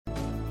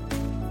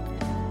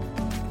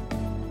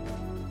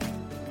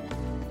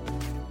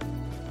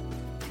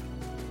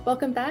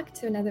Welcome back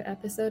to another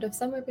episode of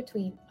Somewhere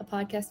Between, a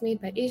podcast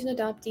made by Asian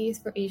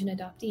adoptees for Asian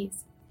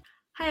adoptees.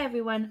 Hi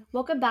everyone,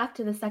 welcome back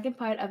to the second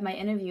part of my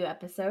interview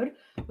episode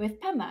with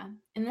Pema.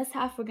 In this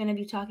half, we're going to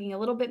be talking a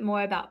little bit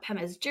more about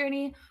Pema's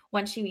journey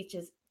once she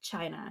reaches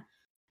China.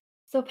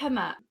 So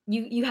Pema,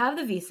 you have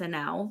the visa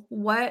now.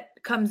 What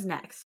comes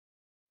next?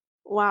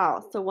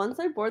 Wow. So once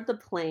I board the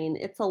plane,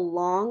 it's a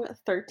long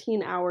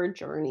 13-hour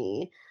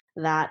journey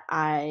that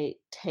I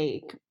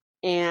take.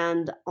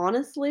 And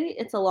honestly,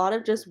 it's a lot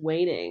of just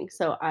waiting.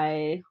 So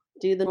I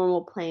do the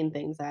normal plane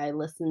things. I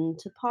listen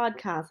to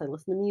podcasts, I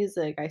listen to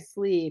music, I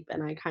sleep,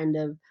 and I kind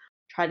of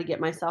try to get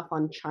myself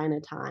on China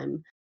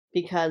time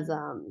because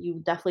you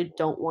definitely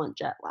don't want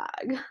jet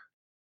lag.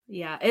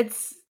 Yeah,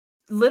 it's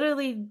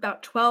literally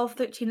about 12,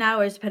 13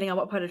 hours depending on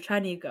what part of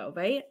China you go,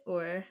 right?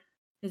 Or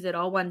is it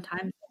all one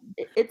time?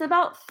 It's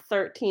about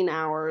 13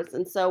 hours.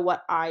 And so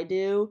what I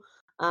do,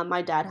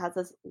 my dad has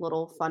this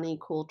little funny,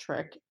 cool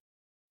trick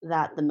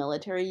that the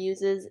military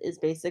uses is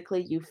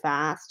basically you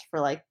fast for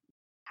like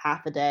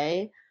half a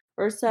day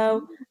or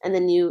so, and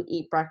then you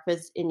eat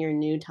breakfast in your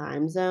new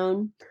time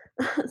zone.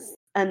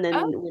 And then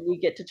Oh, when you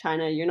get to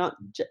China, you're not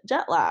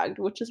jet lagged,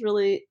 which is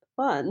really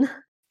fun.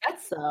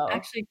 that's So,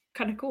 actually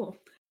kind of cool.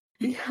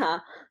 yeah.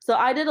 So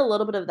I did a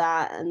little bit of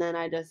that, and then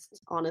I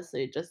just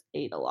honestly just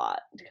ate a lot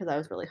because I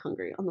was really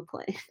hungry on the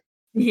plane.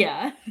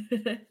 Yeah.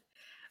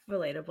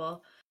 Relatable.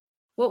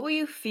 What were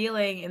you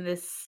feeling in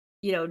this,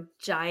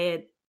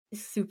 giant,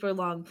 super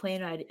long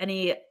plane ride?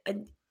 Any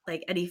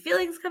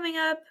feelings coming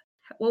up?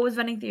 What was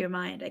running through your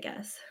mind, I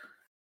guess?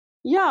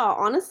 Yeah,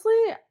 honestly,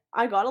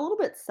 I got a little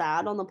bit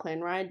sad on the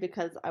plane ride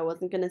because I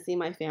wasn't gonna see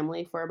my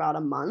family for about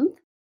a month,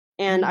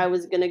 and Mm, I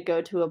was gonna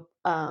go to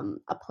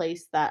a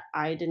place that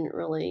I didn't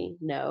really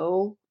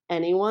know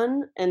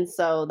anyone, and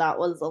so that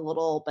was a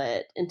little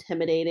bit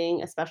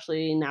intimidating,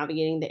 especially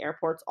navigating the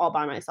airports all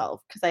by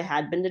myself because I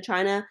had been to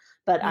China,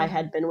 but I yeah.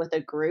 had been with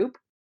a group,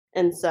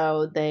 and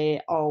so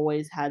they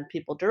always had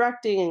people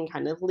directing and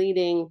kind of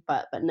leading,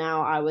 but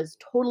now I was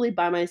totally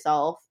by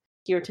myself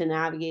here to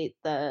navigate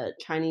the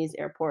Chinese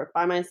airport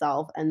by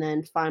myself and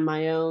then find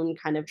my own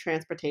kind of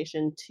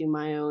transportation to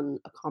my own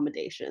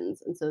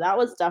accommodations. And so that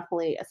was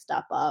definitely a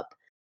step up.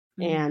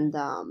 Mhm.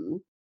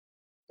 And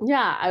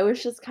yeah, I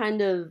was just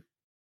kind of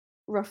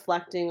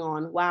reflecting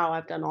on, wow,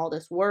 I've done all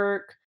this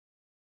work.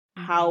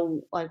 Mhm.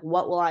 How, like,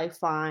 what will I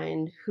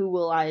find? Who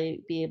will I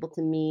be able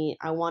to meet?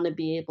 I want to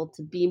be able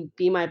to be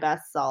my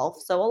best self.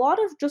 So a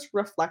lot of just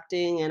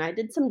reflecting, and I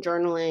did some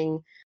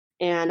journaling,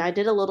 and I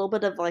did a little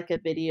bit of like a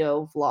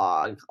video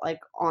vlog like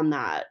on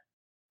that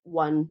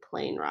one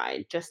plane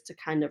ride just to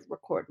kind of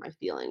record my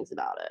feelings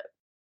about it.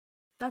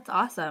 That's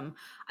awesome.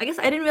 I guess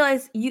I didn't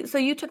realize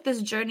you took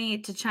this journey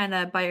to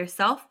China by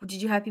yourself?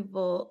 Did you have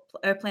people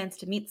or plans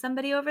to meet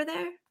somebody over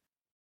there?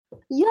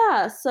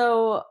 Yeah,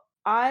 so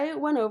I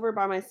went over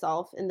by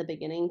myself in the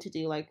beginning to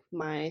do like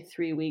my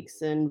 3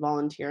 weeks in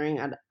volunteering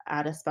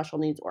at a special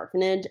needs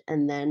orphanage,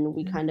 and then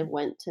we kind of Mhm.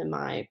 went to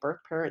my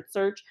birth parent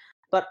search.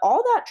 But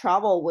all that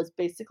travel was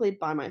basically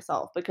by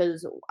myself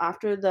because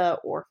after the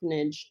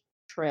orphanage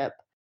trip,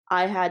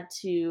 I had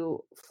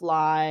to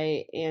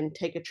fly and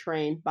take a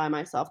train by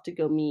myself to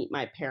go meet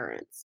my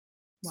parents.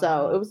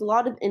 So it Wow. was a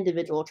lot of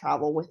individual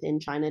travel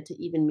within China to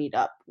even meet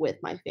up with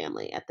my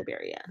family at the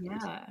very end.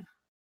 Yeah.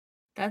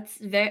 That's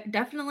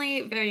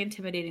definitely very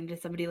intimidating to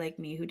somebody like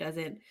me who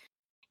doesn't,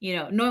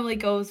 normally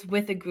goes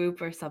with a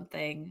group or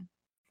something.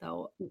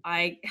 So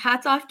I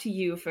hats off to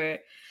you for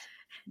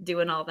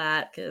doing all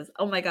that because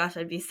oh my gosh,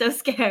 I'd be so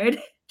scared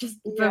just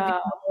for being Yeah.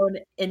 alone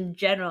in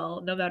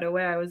general, no matter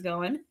where I was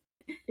going.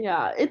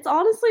 Yeah, it's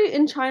honestly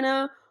in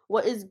China,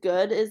 what is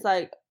good is,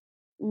 like,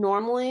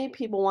 normally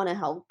people wanna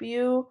help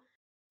you,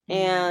 Mm,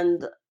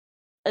 and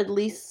at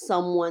least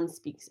someone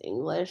speaks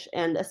English,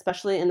 and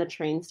especially in the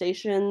train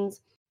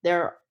stations,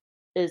 there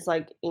is,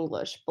 like,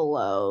 English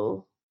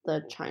below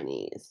the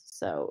Chinese,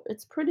 so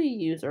it's pretty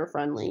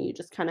user-friendly, you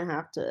just kinda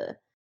have to,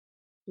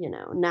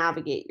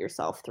 navigate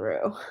yourself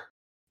through.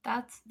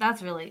 that's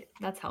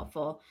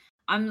helpful.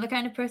 I'm the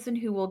kind of person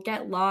who will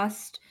get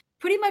lost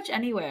pretty much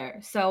anywhere.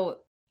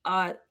 So,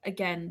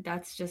 again,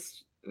 that's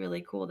just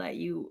really cool that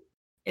you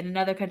in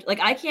another country. Like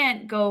I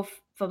can't go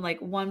from like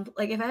one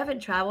like if I haven't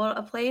traveled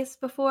a place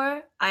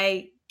before,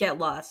 I get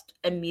lost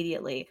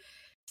immediately.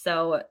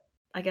 So,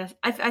 I guess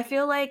I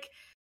feel like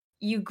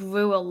you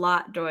grew a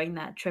lot during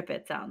that trip,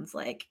 it sounds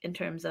like, in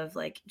terms of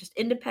like just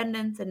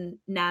independence and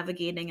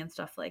navigating and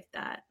stuff like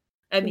that.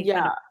 I mean,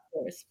 kind of Yeah.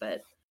 course,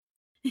 but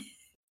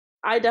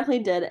I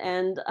definitely did,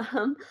 and,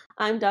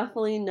 I'm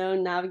definitely no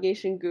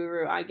navigation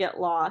guru. I get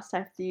lost. I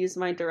have to use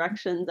my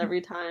directions every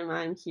time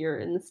I'm here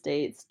in the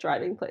States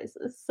driving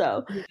places,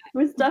 so yeah. it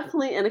was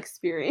definitely an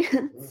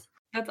experience.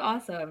 That's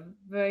awesome.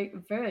 Very,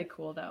 very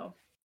cool though.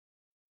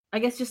 I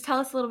guess just tell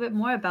us a little bit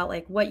more about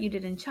like what you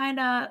did in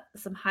China,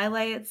 some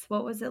highlights.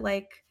 What was it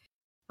like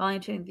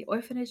volunteering at the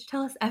orphanage?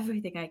 Tell us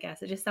everything, I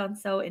guess. It just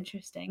sounds so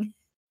interesting.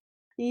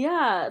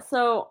 Yeah,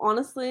 so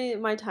honestly,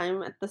 my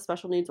time at the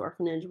special needs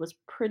orphanage was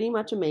pretty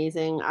much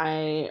amazing.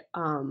 I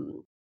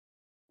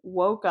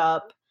woke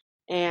up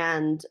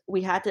and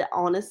we had to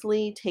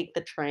honestly take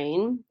the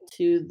train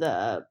to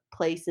the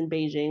place in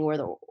Beijing where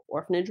the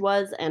orphanage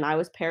was, and I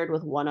was paired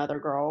with one other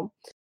girl.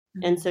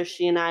 And Mhm. so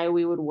she and I,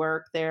 we would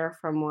work there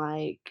from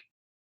like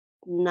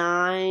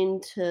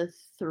 9 to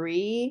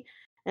 3,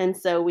 and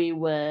so we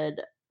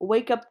would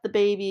wake up the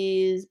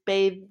babies,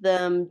 bathe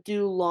them,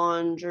 do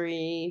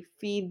laundry,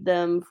 feed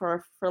them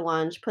for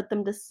lunch, put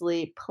them to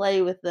sleep,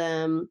 play with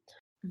them,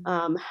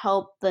 Mhm.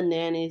 help the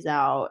nannies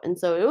out, and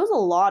so it was a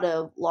lot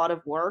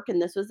of work,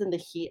 and this was in the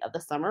heat of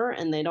the summer,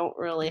 and they don't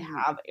really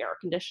Mm. have air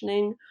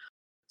conditioning,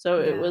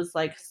 so it Yeah. was,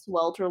 like,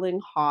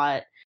 sweltering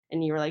hot,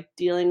 and you were, like,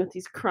 dealing with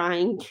these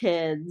crying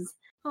kids,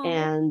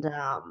 Oh. and,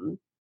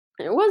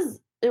 it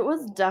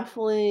was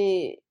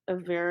definitely a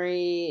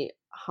very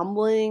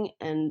humbling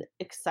and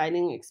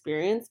exciting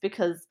experience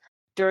because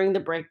during the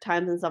break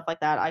times and stuff like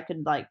that, I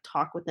could, like,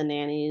 talk with the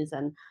nannies,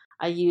 and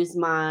I used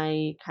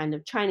my kind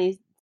of Chinese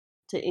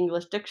to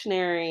English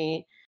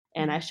dictionary,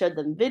 and I Mhm. showed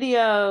them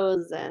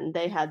videos, and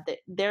they had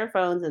their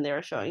phones, and they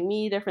were showing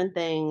me different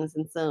things.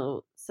 And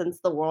so,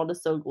 since the world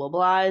is so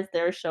globalized,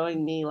 they're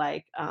showing me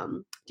like,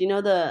 do you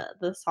know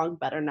the song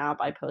 "Better Now"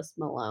 by Post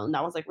Malone?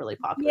 That was like really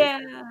popular in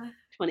Yeah.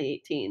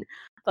 2018.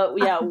 But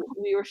yeah,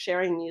 we were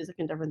sharing music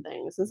and different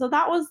things, and so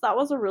that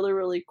was a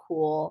really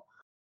cool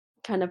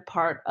kind of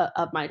part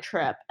of my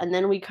trip. And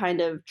then we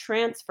kind of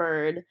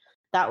transferred.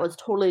 That was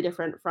totally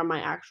different from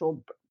my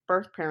actual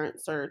birth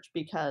parent search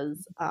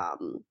because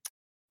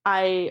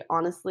I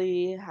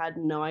honestly had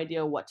no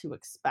idea what to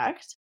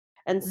expect.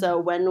 And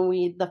so Mhm.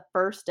 the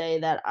first day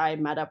that I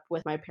met up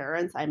with my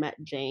parents, I met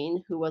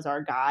Jane, who was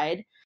our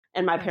guide.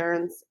 And my Okay.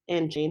 parents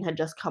and Jane had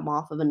just come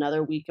off of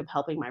another week of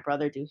helping my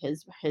brother do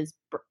his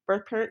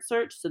birth parent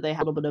search, so they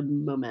had a little bit of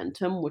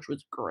momentum, which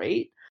was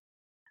great.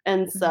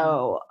 And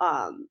Mhm. so,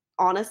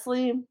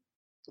 honestly,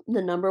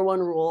 the number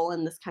one rule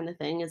in this kind of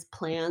thing is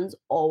plans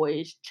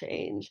always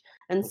change.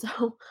 And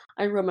so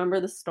I remember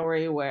the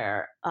story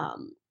where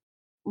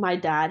my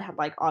dad had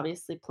like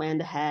obviously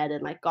planned ahead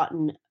and like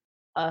gotten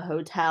a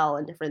hotel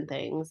and different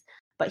things,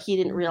 but he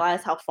didn't Mhm.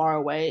 realize how far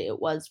away it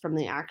was from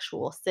the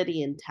actual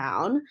city and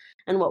town.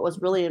 And what was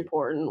Mhm. really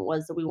important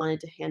was that we wanted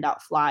to hand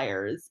out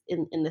flyers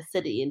in the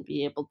city and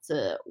be able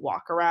to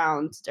walk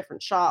around to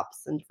different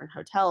shops and different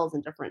hotels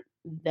and different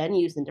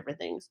venues and different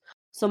things.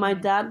 So my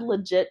Right. dad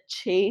legit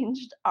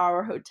changed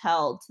our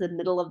hotel to the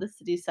middle of the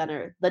city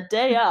center the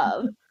day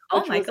of,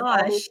 Oh which my was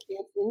all these gosh.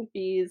 canceling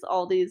fees,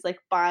 all these like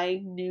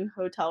buying new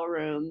hotel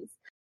rooms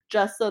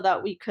just so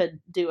that we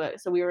could do it.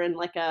 So we were in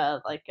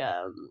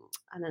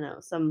I don't know,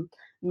 some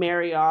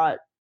Marriott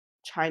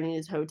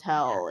Chinese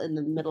Yeah. hotel in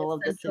the Like middle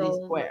of a the city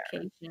central square.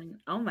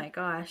 location. Oh my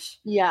gosh.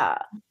 Yeah.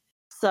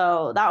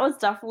 So that was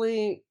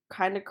definitely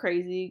kind of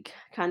crazy,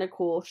 kind of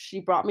cool.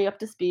 She brought me up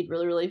to speed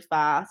really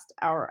fast,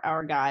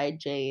 our guide,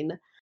 Jane.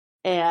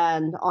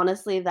 And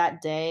honestly,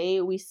 that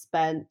day we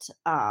spent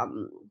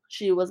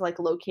she was like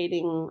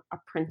locating a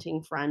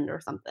printing friend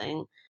or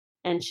something,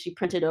 and she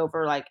printed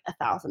over like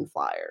 1,000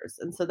 flyers.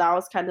 And so that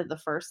was kind of the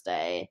first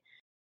day.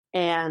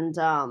 And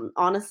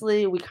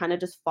honestly, we kind of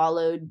just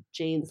followed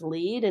Jane's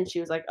lead, and she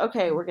was like,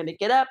 "Okay, we're going to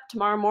get up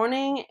tomorrow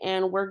morning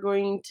and we're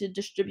going to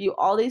distribute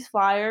all these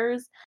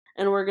flyers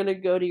and we're going to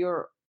go to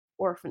your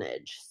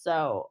orphanage."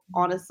 So,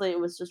 Mhm. honestly, it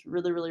was just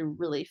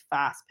really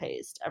fast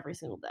paced every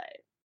single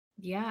day.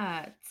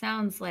 Yeah, it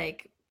sounds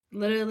like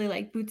literally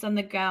like boots on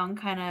the ground,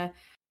 kinda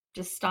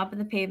just stomp in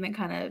the pavement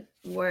kinda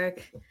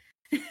work.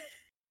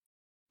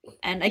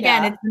 And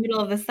again, Yeah. it's the middle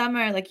of the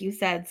summer, like you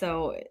said,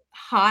 so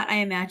hot, I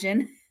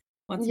imagine,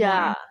 once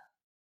more. Yeah.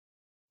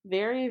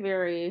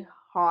 Very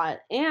hot.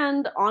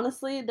 And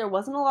honestly, there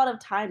wasn't a lot of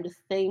time to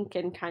think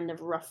and kind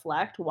of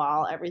reflect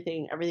while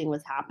everything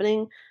was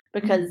happening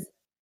Mhm. because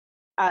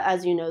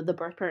as you know, the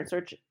birth parent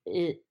search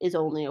is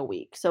only a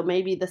week. So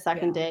maybe the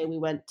second Yeah. day we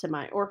went to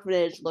my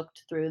orphanage,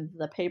 looked through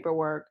the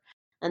paperwork,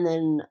 and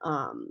then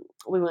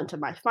we went to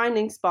my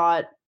finding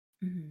spot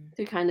Mhm.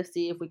 to kind of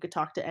see if we could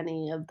talk to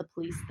any of the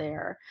police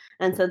there.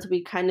 And since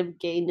we kind of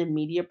gained a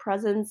media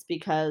presence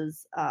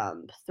because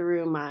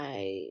through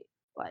my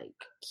like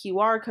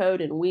QR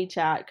code and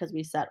WeChat, because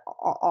we set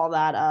all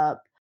that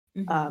up,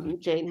 Mhm.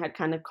 Jane had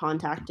kind of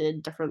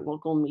contacted different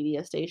local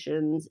media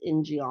stations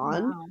in Oh,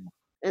 Jian, wow.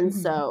 and Mhm.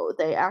 so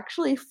they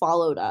actually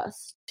followed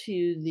us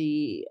to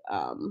the,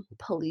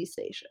 police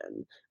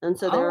station, and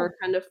so they Oh, were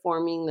kind of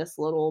forming this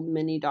little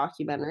mini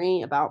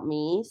documentary about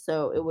me,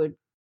 so it would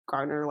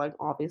garner, like,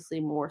 obviously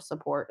more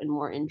support and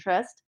more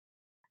interest,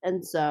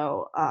 and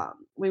so,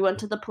 we went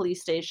to the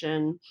police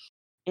station,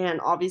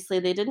 and obviously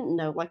they didn't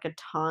know, like, a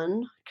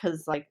ton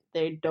because like,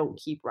 they don't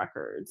keep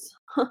records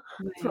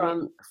right,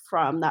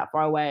 from that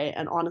far away,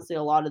 and honestly,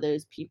 a lot of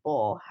those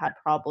people had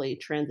probably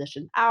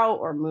transitioned out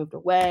or moved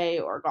away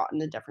or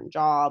gotten a different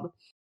job,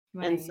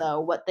 and right. so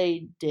what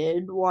they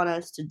did want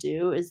us to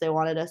do is they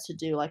wanted us to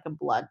do, like, a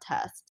blood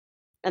test,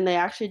 and they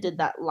actually did Mhm.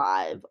 that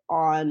live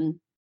on,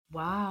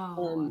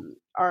 Wow.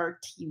 our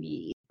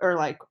TV or,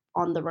 like,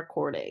 on the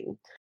recording,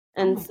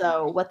 Oh and my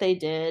so gosh. what they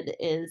did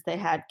is they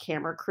had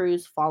camera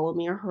crews follow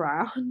me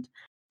around,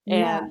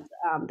 Yeah.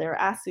 and they were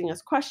asking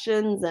us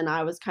questions, and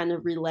I was kind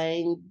of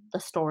relaying the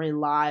story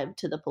live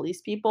to the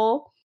police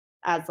people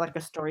as like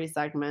a story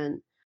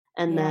segment.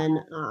 And Yeah. then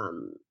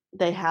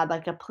they had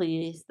like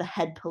the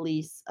head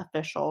police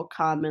official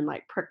come and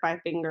like prick my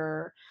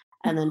finger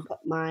and then put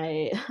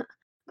my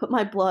put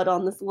my blood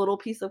on this little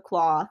piece of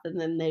cloth, and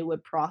then they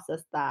would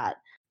process that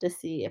to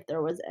see if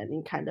there was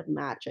any kind of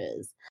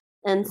matches.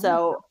 And Ooh,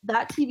 so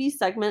that TV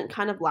segment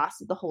kind of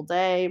lasted the whole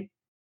day.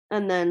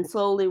 And then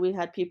slowly we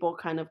had people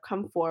kind of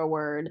come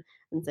forward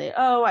and say,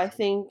 "Oh, I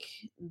think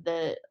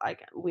that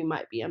like we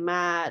might be a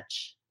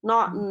match."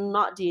 Not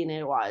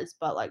DNA wise,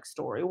 but like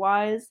story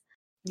wise.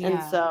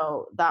 And yeah.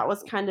 so that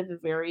was kind of a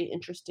very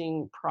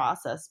interesting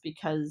process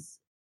because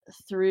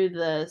through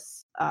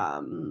this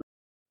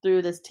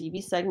through this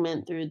TV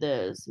segment, through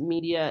this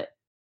media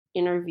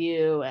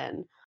interview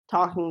and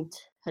talking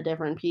to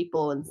different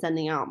people and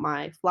sending out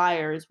my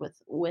flyers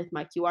with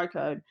my QR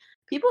code,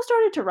 people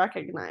started to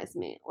recognize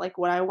me. Like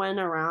when I went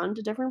around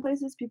to different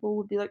places, people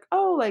would be like,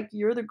 "Oh, like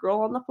you're the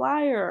girl on the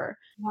flyer,"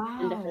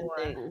 and Wow. different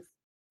things.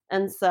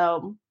 And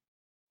so,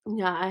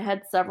 yeah, I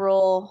had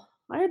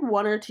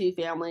one or two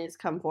families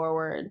come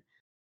forward,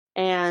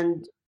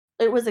 and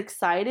it was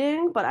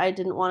exciting, but I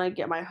didn't wanna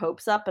get my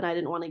hopes up, and I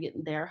didn't wanna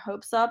get their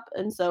hopes up,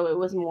 and so it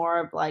was more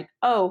of like,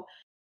 "Oh,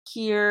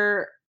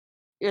 here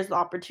is the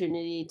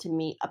opportunity to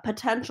meet a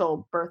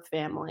potential birth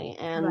family,"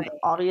 and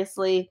Right.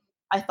 obviously,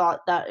 I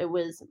thought that it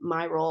was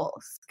my role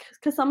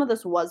because some of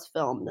this was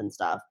filmed and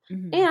stuff,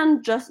 Mhm.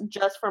 and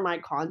just for my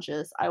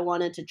conscience, I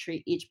wanted to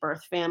treat each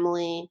birth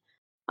family,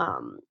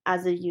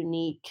 as a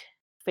unique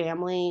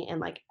family and,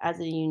 like, as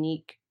a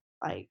unique,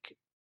 like,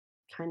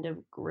 kind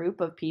of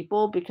group of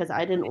people because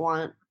I didn't Right.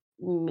 want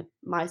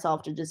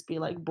myself to just be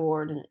like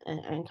bored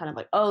and kind of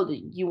like, oh,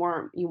 you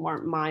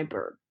weren't my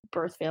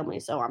birth family,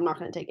 so I'm not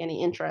going to take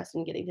any interest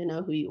in getting to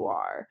know who you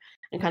are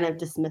and kind Right. of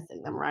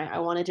dismissing them, right? I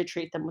wanted to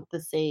treat them with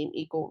the same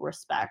equal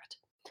respect.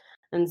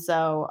 And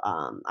so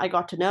I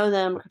got to know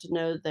them, got to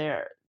know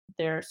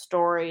their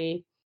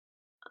story.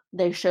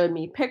 They showed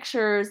me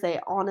pictures. They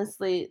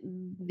honestly,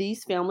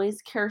 these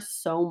families care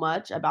so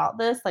much about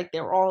this. Like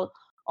they were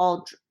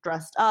all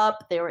dressed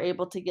up. They were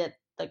able to get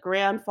the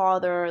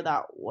grandfather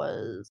that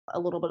was a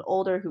little bit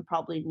older, who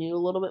probably knew a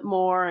little bit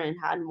more and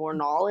had more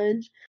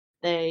knowledge.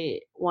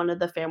 They One of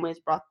the families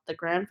brought the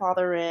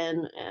grandfather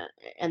in,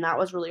 and that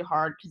was really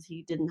hard because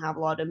he didn't have a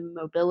lot of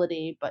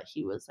mobility, but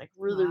he was like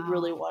really,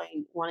 really Wow.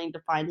 wanting to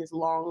find his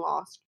long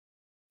lost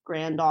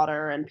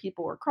granddaughter, and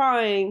people were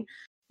crying,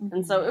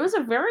 and so Mhm. it was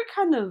a very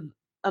kind of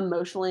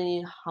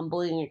emotionally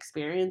humbling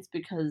experience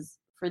because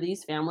for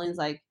these families,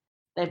 like,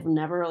 they've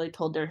never really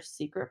told their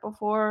secret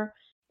before,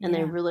 and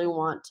they Yeah. really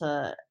want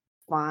to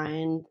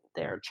find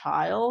their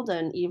child,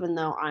 and even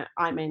though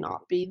I may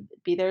not be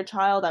their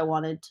child, I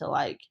wanted to,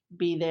 like,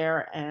 be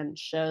there and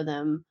show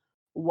them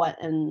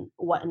what an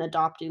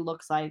adoptee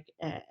looks like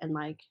and,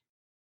 like,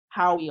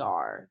 how we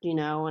are,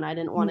 and I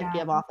didn't wanna Yeah.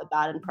 give off a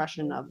bad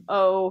impression of, Absolutely.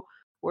 "Oh,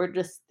 we're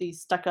just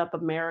these stuck-up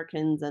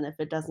Americans, and if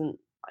it doesn't,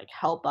 like,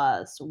 help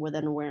us, well,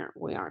 then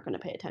we aren't gonna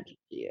pay attention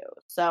to you."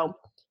 So,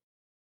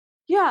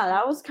 yeah,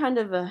 that was kind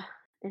of a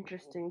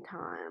interesting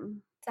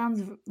time.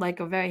 Sounds like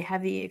a very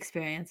heavy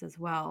experience as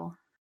well.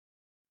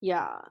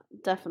 Yeah,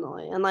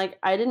 definitely, and, like,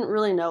 I didn't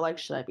really know, like,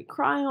 should I be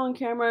crying on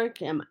camera?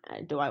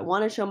 Do I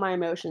wanna show my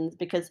emotions?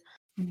 Because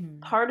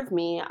Mhm. part of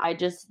me, I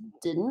just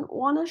didn't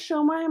wanna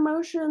show my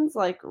emotions,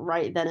 like,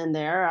 right then and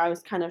there. I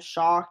was kind of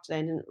shocked,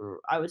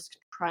 I was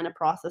trying to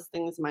process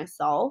things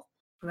myself,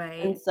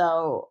 and Right.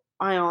 so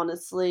I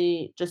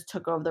honestly just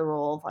took over the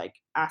role of, like,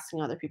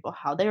 asking other people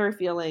how they were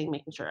feeling,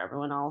 making sure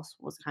everyone else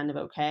was kind of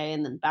okay,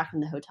 and then back in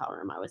the hotel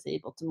room, I was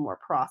able to more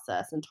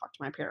process and talk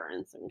to my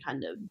parents and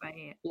kind of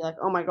Right. be like,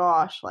 "Oh my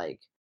gosh,"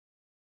 like,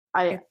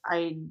 I It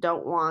I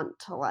don't want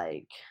to,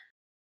 like,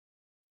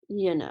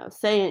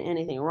 say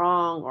anything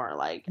wrong, or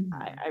like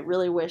Mhm. I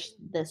really wish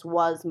this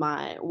was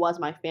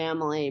my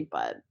family,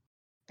 but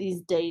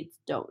these dates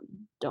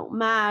don't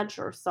match,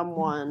 or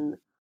Mhm.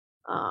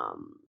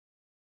 um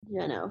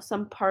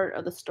some part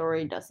of the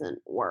story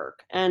doesn't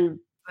work. And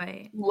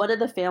Right. one of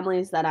the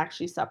families that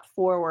actually stepped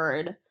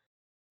forward,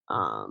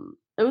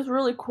 it was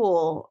really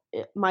cool.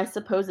 My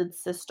supposed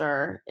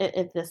sister,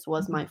 if this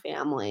was Mhm. my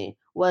family,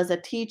 was a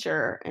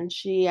teacher, and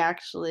she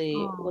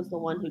actually was the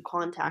one Oh. who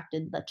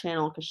contacted the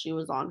channel because she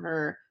was on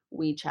her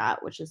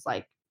WeChat, which is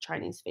like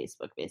Chinese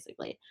Facebook,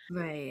 basically.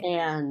 Right.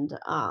 And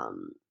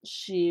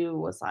she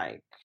was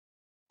like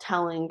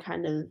telling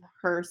kind of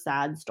her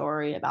sad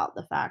story about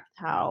the fact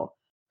how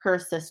her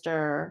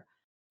sister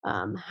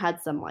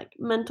had some like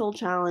mental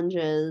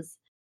challenges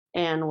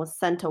and was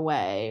sent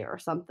away or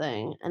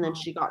something. And then Oh,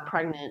 she got wow.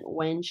 pregnant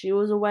when she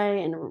was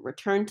away and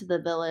returned to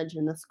the village.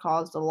 And this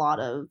caused a lot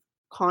of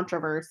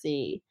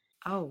controversy.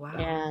 Oh,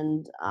 wow.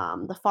 And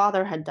the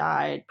father had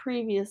died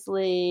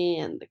previously,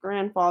 and the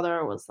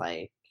grandfather was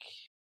like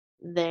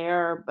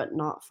there, but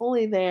not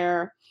fully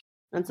there.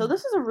 And so Mhm.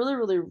 this is a really,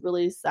 really,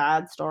 really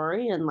sad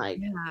story. And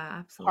like, Yeah,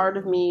 part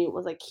of absolutely. me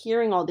was, like,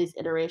 hearing all these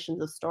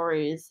iterations of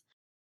stories,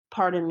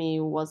 part of me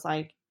was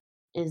like,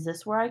 is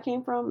this where I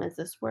came from? Is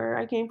this where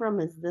I came from?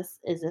 Is this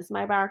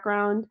my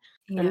background?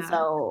 And Yeah.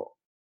 so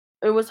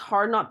it was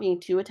hard not being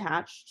too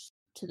attached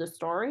to the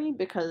story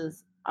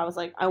because I was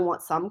like, I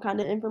want some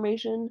kind of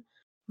information,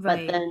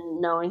 but Right.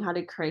 then knowing how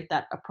to create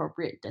that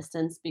appropriate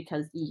distance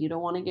because you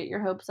don't want to get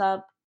your hopes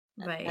up,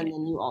 and Right.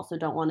 then you also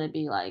don't want to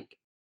be like,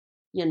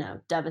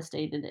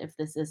 devastated if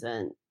this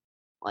isn't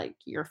like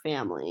your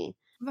family.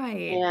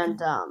 Right.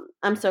 And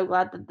I'm so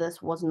glad that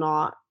this was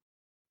not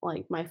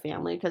like my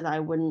family because I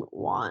wouldn't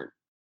want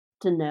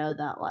to know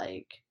that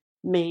like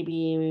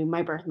maybe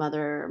my birth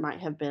mother might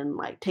have been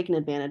like taken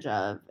advantage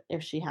of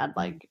if she had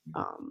like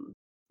Mhm.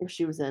 if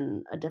she was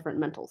in a different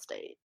mental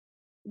state.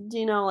 Do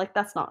you know, like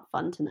that's not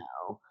fun to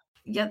know.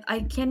 Yeah,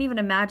 I can't even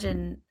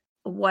imagine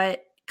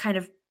what kind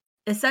of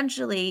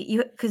essentially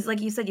you because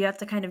like you said, you have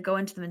to kind of go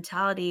into the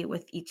mentality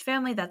with each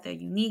family that they're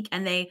unique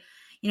and they,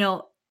 you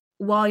know,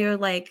 while you're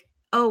like,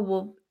 oh,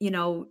 well,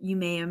 you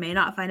may or may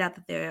not find out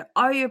that they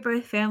are your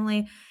birth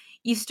family,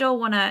 you still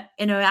want to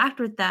interact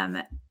with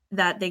them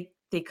that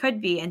they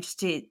could be and just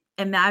to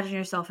imagine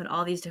yourself in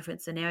all these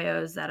different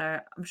scenarios that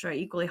are, I'm sure,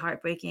 equally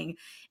heartbreaking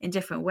in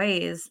different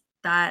ways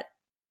that,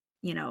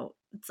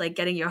 it's like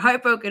getting your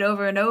heart broken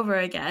over and over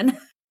again.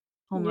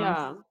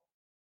 Almost. Yeah.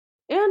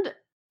 And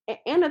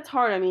and it's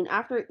hard. I mean,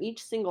 after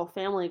each single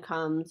family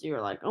comes,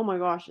 you're like, "Oh my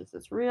gosh, is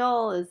this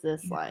real?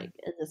 Yeah.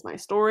 Is this my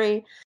story?"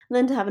 And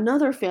then to have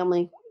another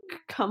family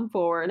come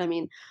forward. I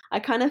mean, I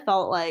kind of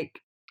felt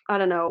like I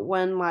don't know,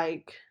 when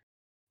like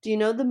do you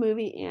know the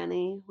movie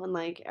Annie when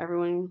like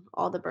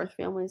all the birth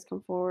families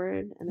come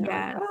forward and they're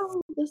like, Yes.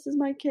 "Oh, this is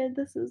my kid.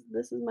 This is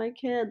my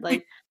kid."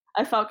 Like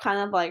I felt kind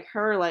of like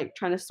her like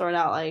trying to sort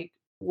out like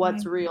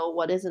what's Right. real,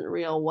 what isn't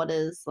real, what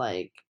is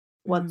like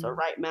what's a Mhm.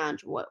 right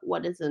match,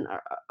 what isn't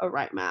a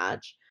right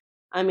match.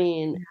 I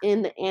mean, Yeah.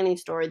 in the Annie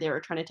story, they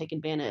were trying to take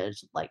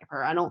advantage like of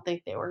her. I don't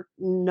think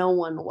no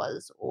one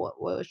was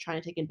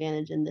trying to take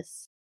advantage in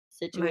this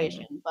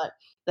situation, Right. but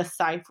the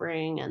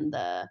ciphering and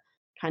the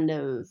kind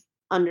of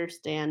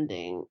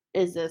understanding,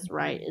 is this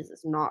right? Mhm. Is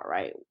this not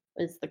right?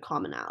 Is the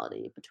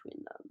commonality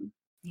between them.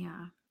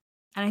 Yeah.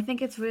 And I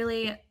think it's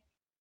really,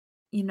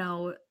 you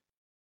know,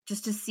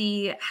 just to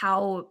see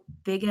how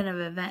big of an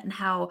event and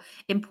how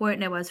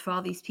important it was for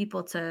all these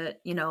people to,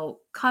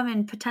 come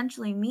and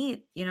potentially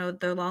meet,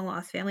 their long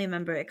lost family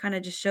member. It kind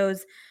of just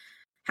shows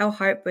how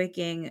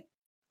heartbreaking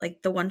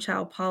like the one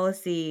child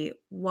policy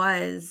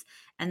was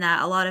and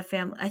that a lot of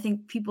family I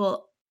think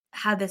people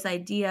had this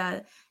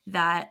idea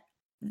that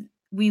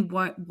we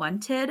weren't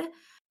wanted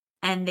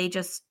and they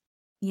just,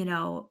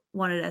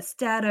 wanted us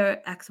dead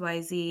or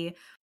XYZ.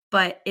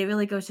 But it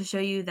really goes to show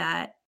you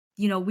that,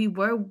 we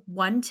were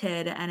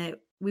wanted and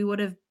we would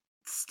have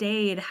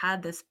stayed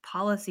had this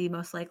policy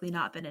most likely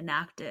not been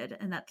enacted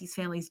and that these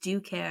families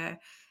do care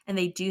and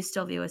they do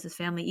still view us as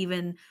family,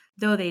 even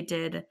though they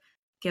did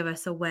give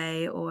us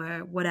away or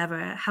whatever,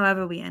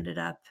 however we ended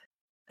up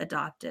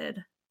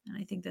adopted. And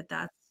I think that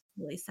that's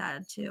really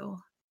sad too.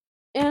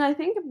 And I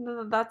think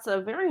that's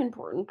a very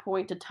important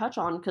point to touch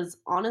on because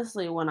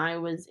honestly, when I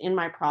was in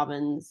my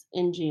province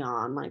in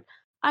Jian, like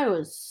I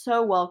was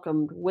so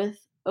welcomed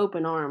with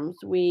open arms.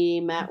 We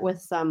met with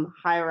Mhm. some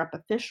higher up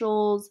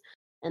officials,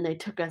 and they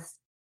took us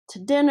to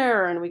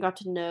dinner, and we got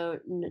to know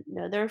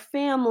their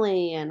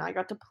family, and I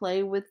got to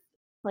play with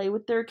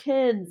their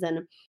kids,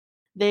 and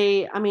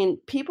I mean,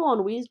 people on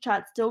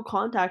WeChat still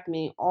contact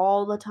me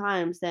all the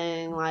time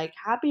saying like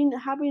happy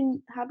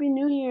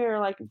New Year,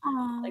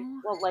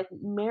 Aw. well, like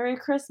Merry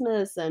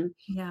Christmas, and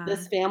Yeah.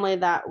 this family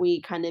that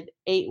we kind of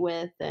ate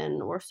with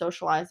and were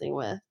socializing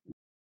with,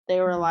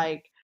 they were Mhm.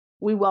 like,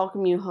 "We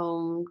welcome you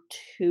home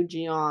to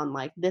Gion,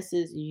 like, this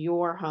is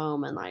your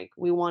home, and, like,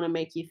 we wanna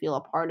make you feel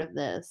a part of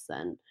this,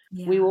 and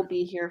we Yeah. will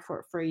be here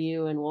for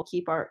you, and we'll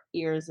keep our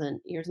ears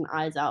and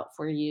eyes out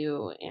for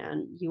you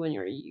and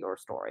your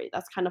story."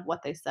 That's kind of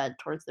what they said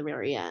towards the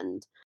very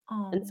end,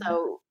 and Oh.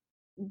 so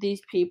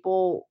these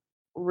people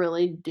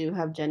really do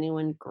have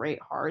genuine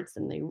great hearts,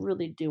 and they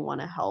really do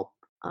wanna help,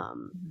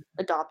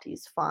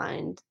 adoptees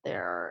find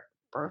their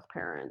birth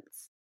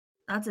parents.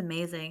 That's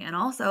amazing, and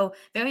also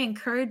very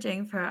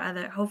encouraging for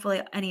other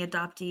hopefully any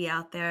adoptee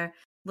out there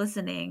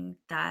listening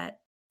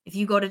that if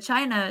you go to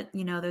China,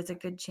 there's a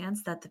good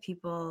chance that the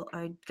people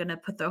are gonna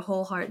put their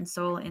whole heart and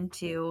soul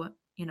into,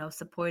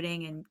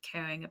 supporting and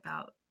caring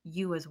about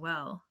you as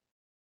well.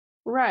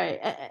 Right,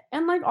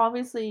 and, like,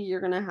 obviously,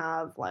 you're gonna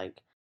have,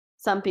 like,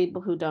 some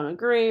people who don't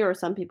agree or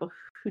some people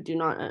who do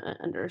not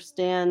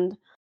understand.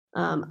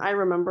 Mhm, I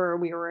remember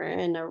we were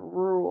in a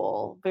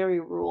very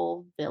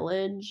rural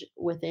village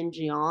within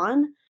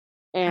Jian,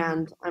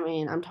 uh-huh, and, I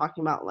mean, I'm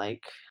talking about,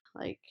 like,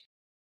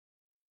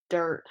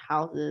 dirt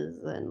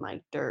houses and,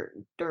 like, dirt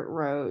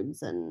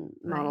roads and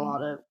not a right,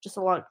 lot of just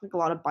a lot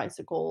of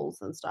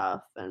bicycles and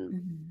stuff,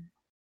 mhm,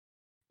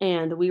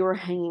 and we were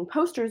hanging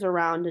posters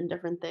around and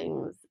different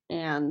things,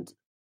 and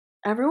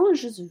everyone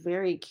was just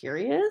very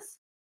curious,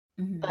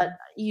 but mhm,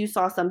 you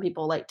saw some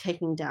people, like,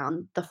 taking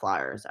down the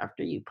flyers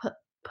after you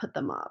put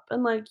them up.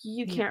 And, like,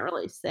 you Yeah. can't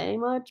really say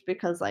much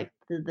because, like,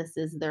 this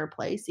is their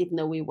place, even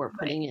though we were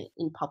Right. putting it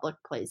in public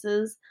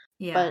places,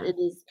 but Yeah. it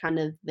is kind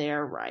of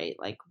their right.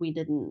 Like, we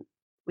didn't,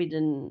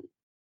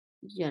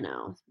 you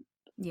know,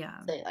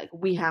 Yeah. say, like,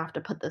 "We have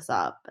to put this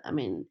up." I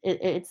mean,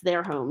 it's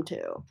their home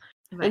too.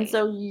 And Right.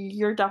 so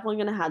you're definitely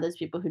gonna have those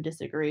people who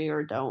disagree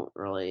or don't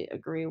really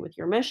agree with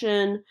your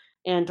mission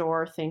and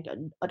or think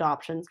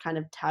adoption's kind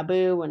of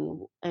taboo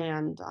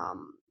and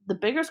the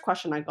biggest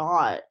question I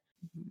got,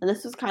 Mhm. and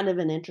this is kind of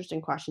an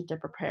interesting question to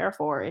prepare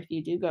for if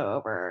you do go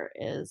over,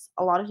 is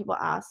a lot of people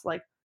ask,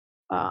 like,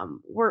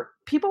 were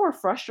people were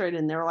frustrated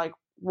and they're like,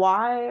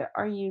 "Why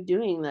are you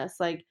doing this?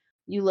 Like,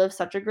 you live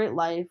such a great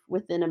life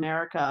within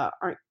America.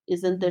 Aren't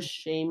isn't this Mhm.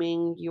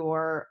 shaming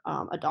your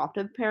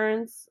adoptive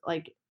parents?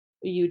 Like,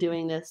 you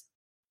doing this,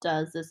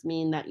 does this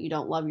mean that you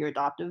don't love your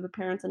adoptive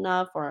parents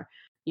enough, or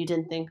you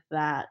didn't think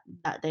that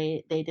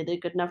they did a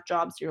good enough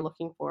job, so you're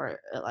looking for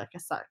like a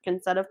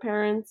second set of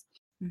parents?"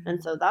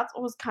 And Mhm. so that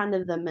was kind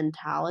of the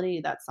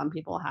mentality that some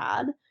people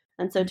had.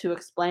 And so Mhm. to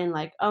explain,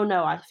 like, "Oh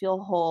no, I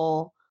feel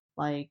whole.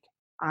 Like,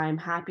 I'm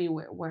happy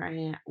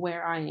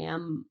where I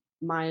am.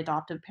 My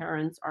adoptive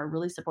parents are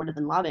really supportive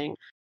and loving,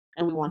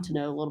 and we want to Mhm.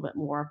 know a little bit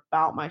more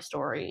about my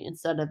story,"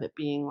 instead of it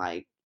being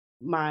like,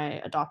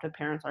 "My adoptive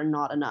parents are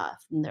not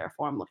enough, and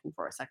therefore I'm looking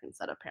for a second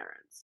set of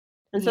parents."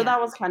 And so Yeah.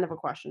 that was kind of a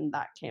question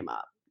that came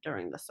up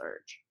during the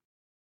search.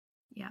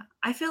 Yeah.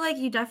 I feel like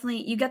you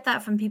get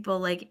that from people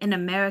like in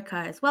America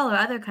as well or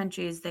other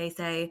countries. They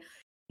say,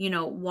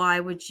 why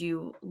would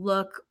you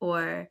look?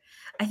 Or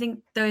I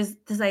think there's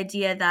this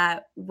idea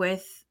that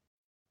with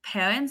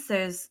parents,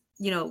 there's,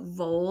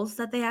 roles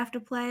that they have to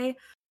play.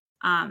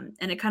 And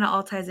it kind of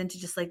all ties into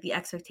just like the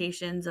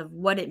expectations of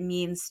what it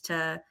means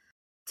to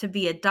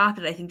be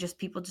adopted. I think just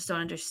people just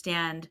don't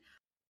understand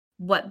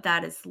what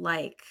that is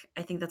like.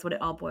 I think that's what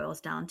it all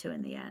boils down to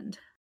in the end.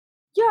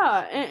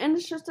 Yeah, and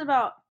it's just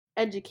about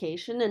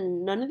education,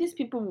 and none of these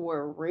people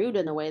were rude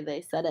in the way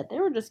they said it. They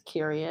were just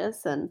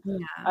curious, and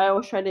Yeah. I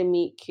always try to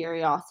meet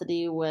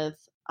curiosity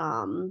with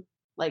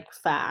like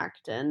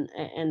fact and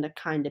a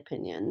kind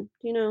opinion,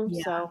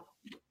 Yeah. So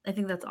I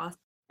think that's awesome.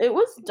 it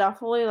was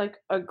definitely like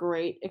a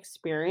great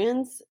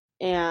experience.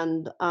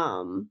 And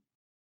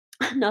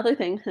another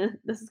thing,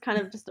 this is kind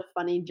of just a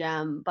funny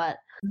gem, but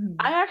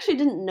I Mhm. actually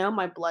didn't know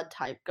my blood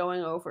type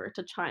going over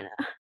to China.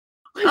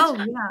 which Oh,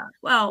 yeah.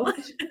 Well,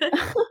 Which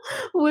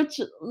which,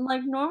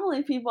 like,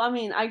 normally people, I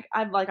mean,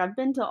 I've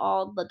been to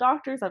all the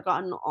doctors, I've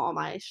gotten all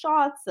my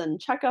shots and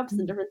checkups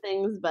and Mhm. different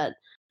things, but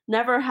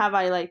never have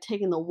I, like,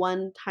 taken the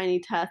one tiny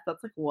test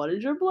that's like, "What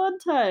is your blood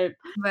type?"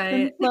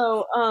 And Right.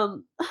 so,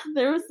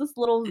 there was this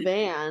little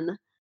van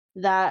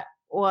that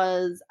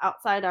was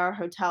outside our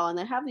hotel, and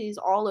they have these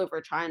all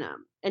over China,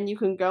 and you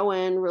can go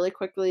in really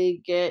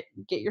quickly, get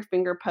your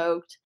finger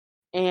poked,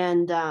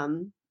 and,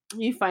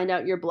 you find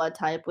out your blood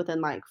type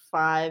within, like,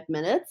 5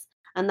 minutes,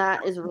 and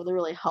that is really,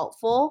 really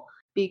helpful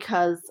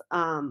because,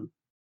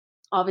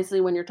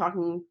 obviously, when you're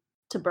talking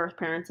to birth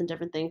parents and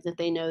different things, if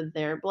they know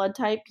their blood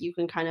type, you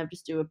can kind of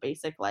just do a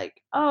basic,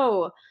 like,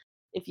 "Oh,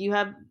 if you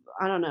have,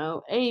 I don't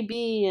know, A,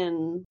 B,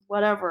 and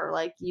whatever,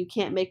 like, you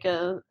can't make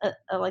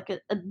like,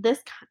 a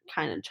this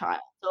kind of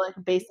child." So, like,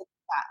 a basic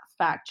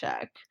fact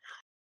check.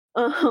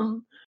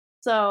 Um,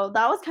 so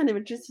that was kind of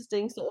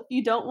interesting. So if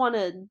you don't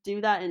wanna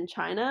do that in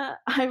China,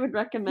 I would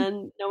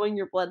recommend knowing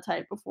your blood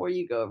type before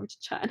you go over to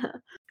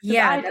China, because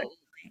Yeah, I didn't.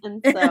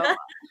 And so, definitely.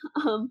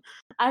 um,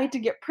 I had to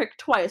get pricked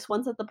twice,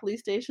 once at the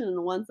police station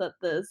and once at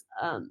this,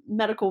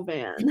 medical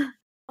van.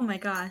 Oh my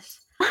gosh.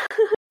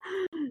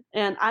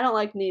 And I don't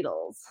like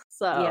needles,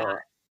 Yeah. so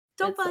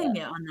Don't it's a blame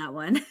me on that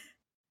one.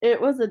 it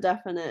was a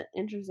definite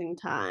interesting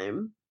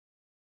time.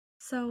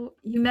 So,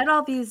 you met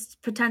all these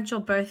potential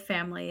birth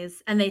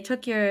families and they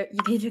took your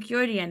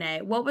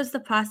DNA. What was the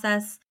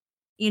process,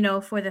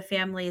 for the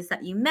families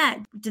that you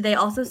met? Did they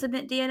also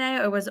submit DNA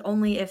or was it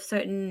only if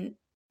certain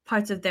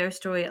parts of their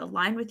story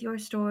aligned with your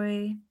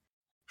story?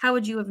 How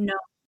would you have known?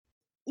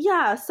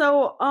 Yeah,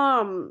 so,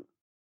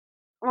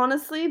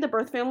 honestly, the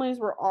birth families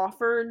were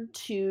offered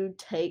to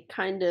take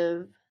kind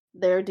of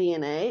their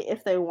DNA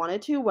if they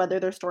wanted to, whether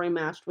their story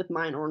matched with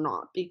mine or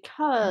not,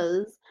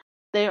 because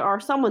they are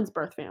someone's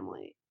birth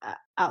family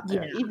out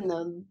Yeah. there, even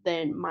though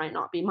they might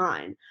not be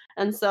mine.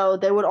 And so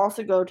they would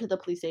also go to the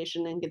police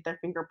station and get their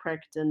finger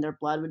pricked, and their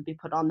blood would be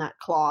put on that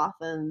cloth,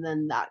 and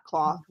then that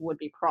cloth Mhm. would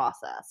be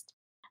processed.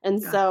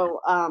 And Gotcha. so,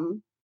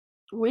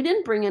 we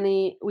didn't bring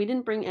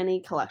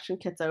any collection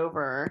kits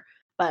over,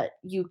 but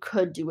you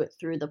could do it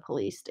through the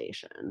police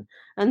station.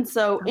 And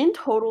so in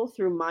total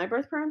through my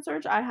birth parent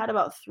search, I had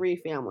about 3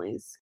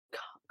 families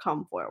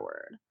come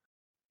forward,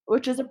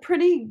 which is a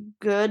pretty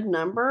good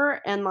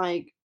number, and,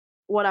 like,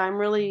 what I'm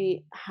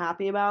really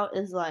happy about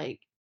is, like,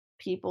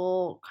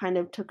 people kind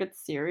of took it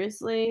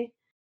seriously,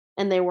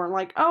 and they weren't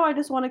like, "Oh, I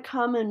just wanna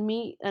come and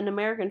meet an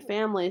American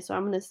family, so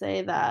I'm gonna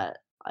say that,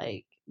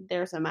 like,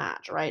 there's a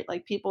match," right?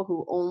 Like, people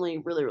who only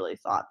really, really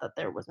thought that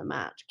there was a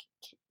match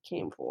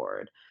came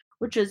forward,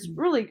 which is Mhm.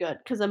 really good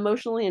because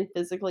emotionally and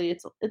physically,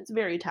 it's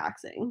very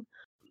taxing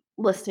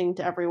listening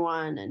to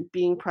everyone and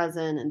being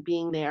present and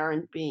being there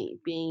and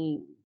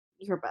being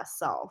your best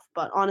self.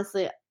 But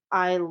honestly,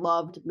 I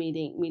loved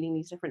meeting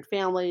these different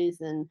families,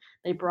 and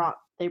they brought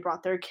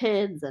their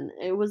kids, and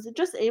it was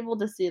just able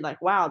to see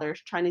like, wow,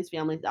 there's Chinese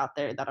families out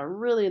there that are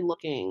really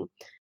looking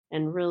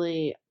and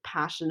really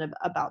passionate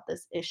about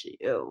this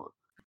issue.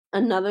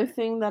 Another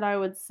thing that I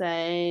would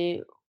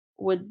say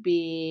would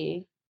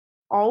be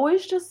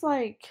always just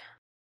like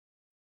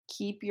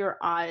keep your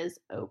eyes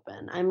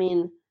open. I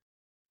mean,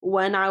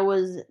 when I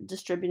was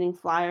distributing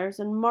flyers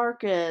in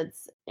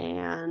markets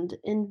and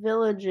in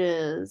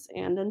villages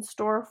and in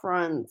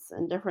storefronts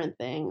and different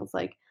things,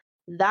 like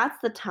that's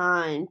the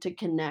time to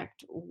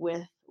connect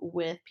with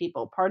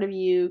people. Part of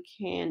you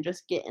can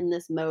just get in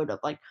this mode of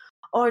like,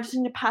 oh, I just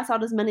need to pass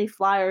out as many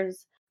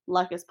flyers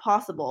like as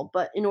possible.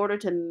 But in order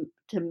to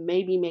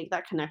maybe make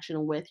that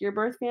connection with your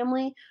birth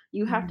family,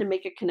 you have Mhm. to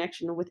make a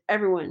connection with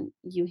everyone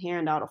you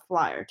hand out a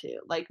flyer to.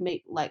 Like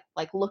make like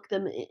look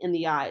them in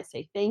the eye,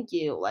 say thank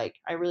you, like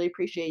I really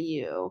appreciate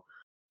you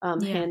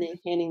Yeah.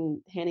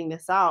 handing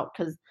this out,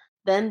 because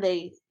then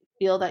they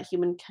feel that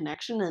human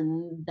connection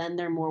and then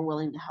they're more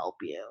willing to help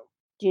you.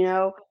 Do you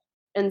know?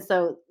 And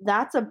so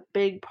that's a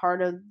big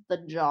part of the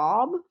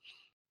job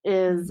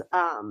Mm. is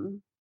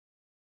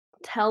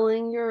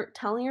telling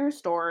your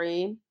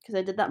story, because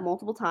I did that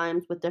multiple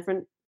times with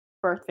different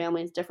birth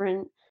families,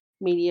 different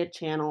media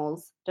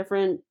channels,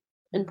 different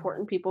Mhm.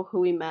 important people who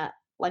we met,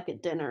 like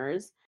at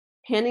dinners,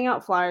 handing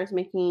out flyers,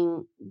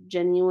 making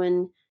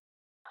genuine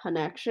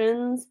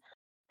connections,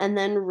 and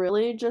then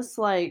really just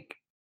like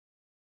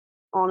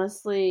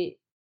honestly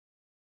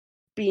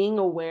being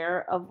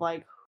aware of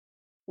like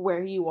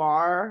where you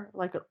are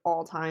like at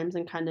all times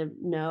and kind of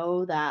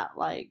know that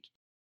like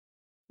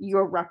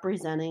you're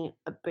representing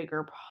a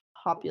bigger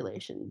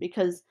population,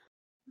 because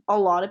a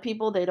lot of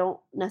people, they don't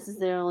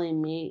necessarily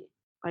meet,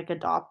 like,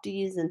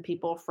 adoptees and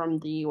people from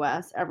the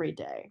US every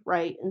day,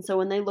 right? And so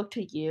when they look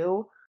to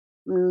you,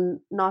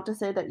 not to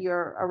say that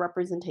you're a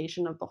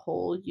representation of the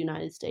whole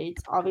United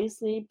States,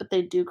 obviously, but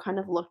they do kind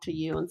of look to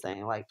you and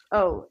saying, like,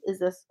 "Oh, is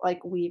this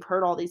like, we've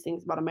heard all these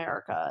things about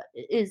America.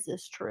 Is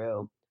this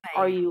true?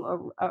 Are Right.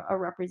 you a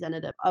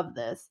representative of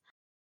this?"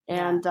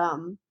 Yeah. And,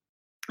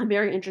 a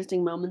very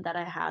interesting moment that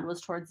I had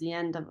was towards the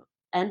end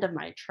of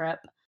my trip,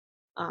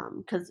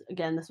 because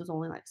again, this was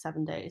only like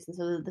 7 days, and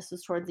so this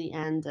was towards the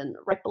end, and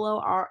right below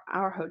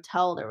our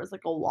hotel, there was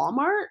like a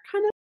Walmart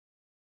kind of,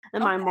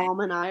 and my Okay. mom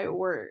and I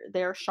were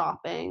there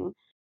shopping,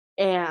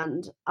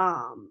 and,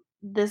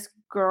 this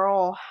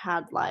girl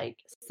had, like,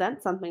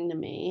 sent something to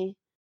me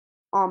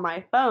on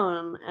my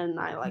phone, and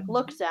I, like, Mhm.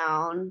 looked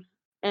down,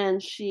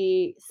 and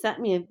she sent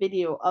me a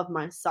video of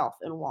myself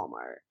in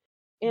Walmart,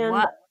 and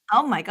What?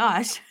 Oh my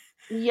gosh.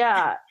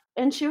 yeah,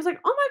 and she was like,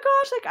 "Oh my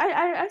gosh, like,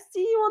 I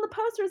see you on the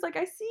posters, like,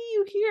 I see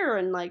you here,"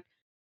 and, like,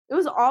 it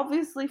was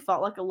obviously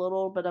felt like a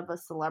little bit of a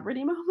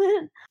celebrity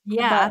moment,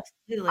 Yeah, but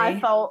I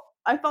absolutely. felt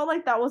I felt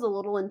like that was a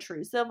little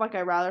intrusive, like,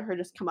 I'd rather her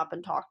just come up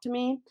and talk to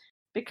me,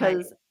 Right.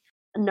 because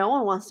no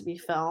one wants to be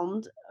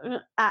filmed,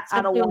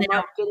 at a Especially when they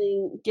Walmart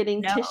don't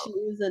getting know.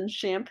 tissues and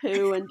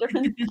shampoo and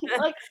different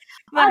like,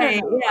 I don't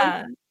Right, know, like,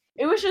 yeah.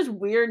 it was just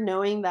weird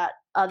knowing that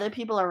other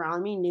people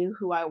around me knew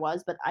who I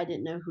was, but I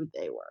didn't know who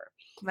they were,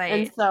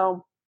 and Right.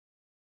 so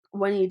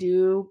when you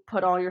do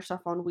put all your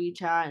stuff on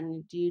WeChat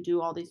and you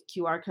do all these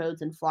QR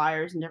codes and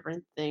flyers and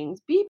different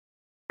things, be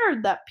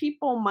prepared that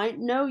people might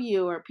know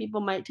you or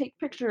people might take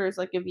pictures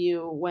like of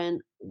you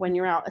when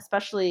you're out,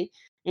 especially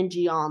in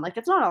Gion. Like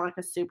it's not like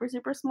a super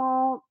super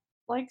small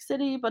like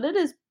city, but it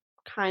is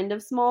kind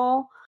of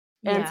small.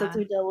 And since Yeah.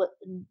 we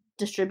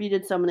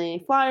distributed so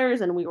many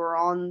flyers and we were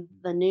on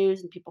the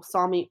news and people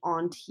saw me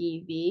on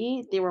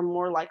TV, they were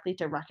more likely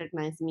to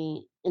recognize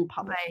me in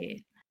public.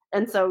 Right.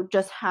 And so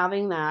just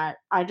having that,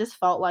 I just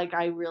felt like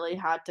I really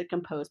had to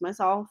compose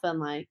myself and,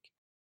 like,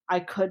 I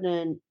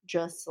couldn't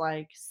just,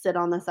 like, sit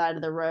on the side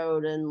of the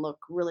road and look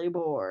really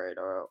bored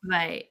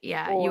Right,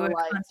 yeah, you or, were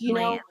like,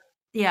 constantly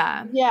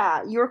yeah.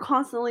 yeah, you're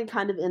constantly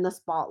kind of in the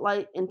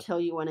spotlight until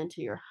you went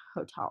into your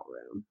hotel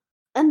room.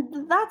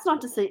 And that's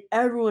not to say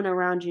everyone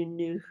around you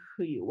knew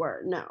who you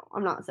were. No,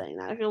 I'm not saying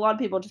that. Like, a lot of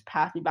people just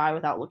passed me by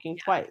without looking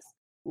twice,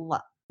 li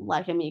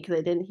like me, because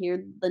they didn't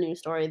hear the news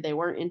story, they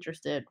weren't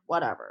interested,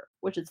 whatever,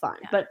 which is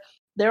fine. Yeah, But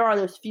there are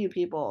those few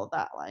people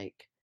that, like,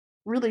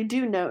 really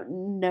do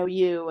know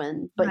you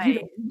and but you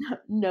right,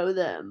 don't know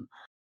them.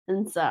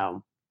 And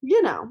so,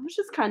 it's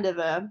just kind of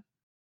a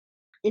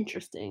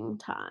interesting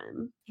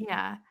time.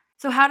 yeah.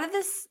 So how did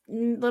this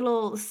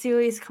little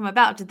series come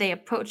about? Did they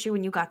approach you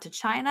when you got to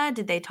China?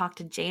 Did they talk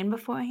to Jane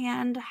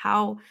beforehand?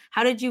 How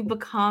did you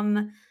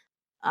become,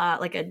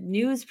 like, a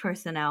news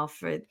personnel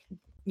for,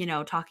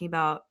 talking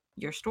about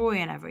your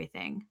story and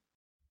everything?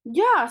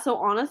 Yeah, so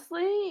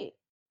honestly,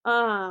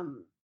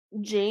 um,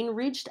 Jane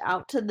reached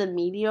out to the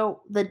media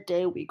the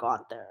day we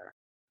got there.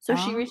 So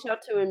she Oh, reached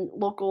out to a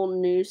local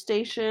news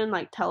station,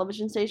 like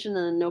television station,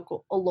 and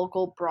a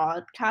local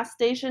broadcast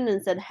station,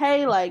 and said,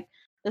 "Hey, like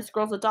this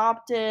girl's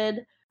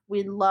adopted.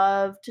 We'd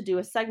love to do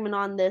a segment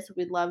on this.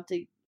 We'd love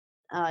to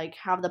like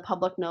have the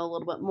public know a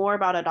little bit more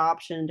about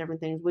adoption and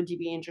different things. Would you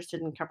be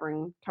interested in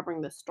covering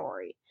this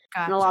story?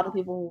 And a lot of Gotcha.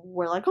 people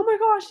were like, "Oh my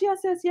gosh, yes,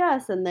 yes,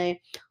 yes!" And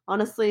they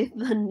honestly,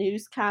 the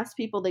newscast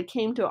people, they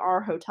came to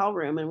our hotel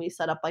room and we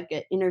set up like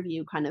an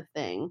interview kind of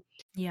thing.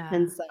 Yeah.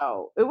 And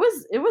so it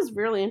was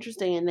really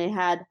interesting. And they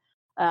had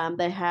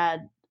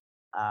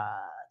uh,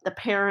 the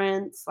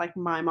parents, like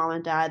my mom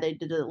and dad, they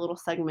did a little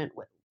segment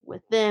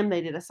with them.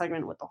 They did a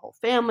segment with the whole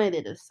family.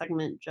 They did a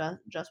segment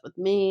just with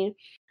me.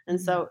 And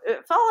Mhm. so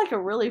it felt like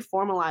a really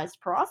formalized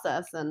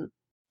process, and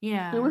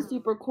it Yeah. was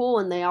super cool.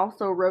 And they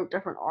also wrote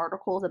different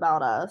articles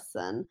about us,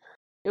 and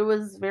it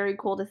was very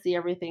cool to see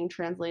everything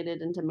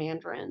translated into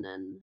Mandarin,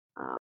 and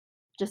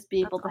just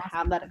be That's able to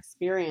have that awesome.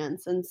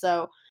 experience. And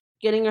so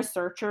getting a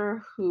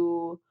searcher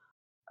who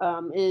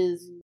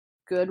is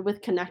good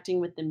with connecting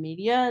with the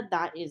media,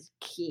 that is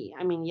key.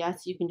 I mean,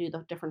 yes, you can do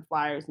the different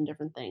flyers and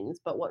different things,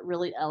 but what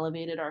really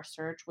elevated our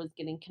search was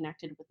getting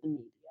connected with the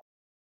media.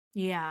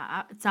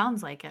 Yeah, it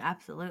sounds like it,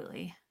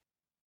 absolutely.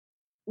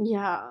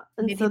 Yeah,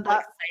 and Made so people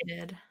that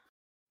excited.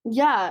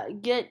 yeah,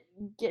 get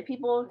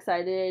people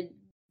excited,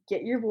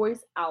 get your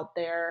voice out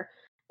there,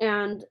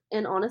 and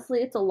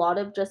honestly, it's a lot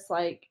of just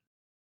like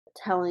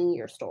telling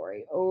your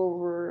story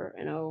over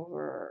and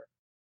over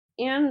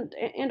and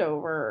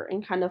over,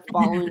 and kind of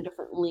following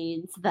different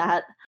leads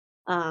that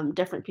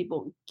different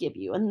people give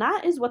you. And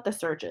that is what the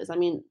search is. I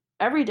mean,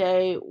 every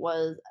day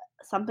was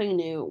something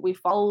new. We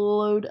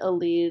followed a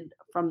lead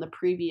from the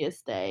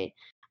previous day,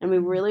 and we Mhm.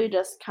 really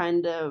just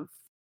kind of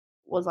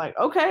was like,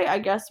 okay, I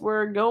guess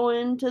we're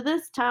going to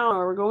this town,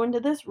 or we're going to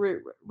this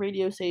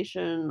radio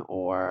station,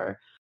 or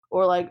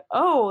like,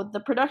 oh, the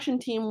production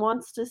team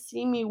wants to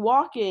see me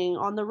walking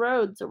on the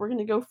road, so we're going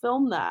to go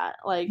film that.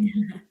 Like,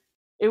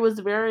 it was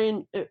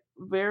very,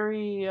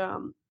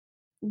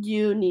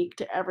 unique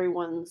to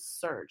everyone's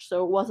search.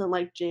 So it wasn't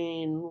like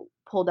Jane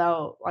pulled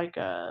out, like,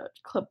 a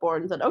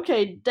clipboard and said,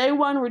 "Okay, day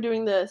 1, we're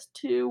doing this,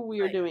 2,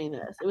 we are Right, doing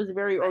this." It was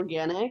very right.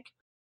 organic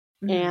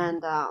Mhm.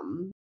 and,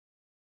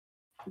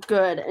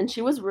 good, and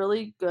she was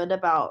really good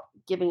about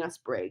giving us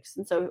breaks.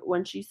 And so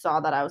when she saw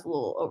that I was a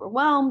little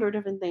overwhelmed or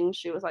different things,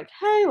 she was like,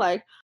 "Hey,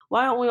 like,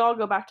 why don't we all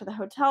go back to the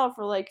hotel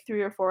for, like,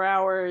 3 or 4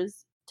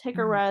 hours, take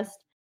a Mhm.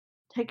 rest,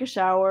 take a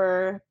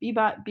shower, be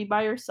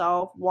by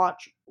yourself,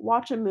 watch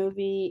a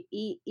movie,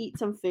 eat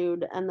some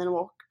food, and then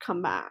we'll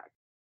come back,"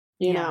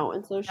 you Yeah, know?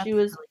 And so she that's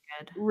was really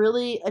good.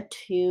 really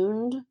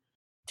attuned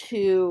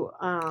to,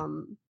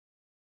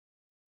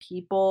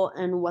 people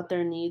and what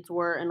their needs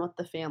were and what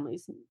the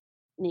family's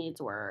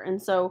needs were.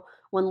 And so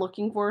when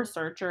looking for a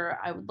searcher,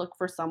 I would look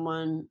for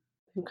someone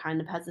who kind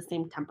of has the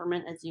same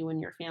temperament as you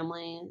and your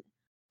family.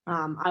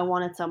 Mhm. I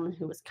wanted someone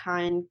who was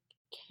kind,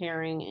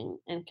 caring,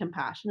 and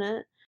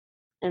compassionate.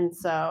 And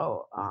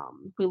so,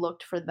 we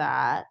looked for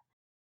that,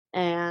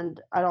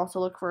 and I'd also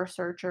look for a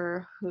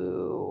searcher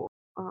who,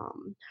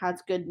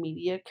 has good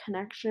media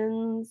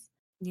connections,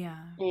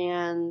 Yeah,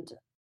 and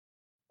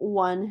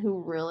one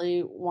who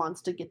really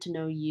wants to get to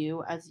know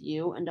you as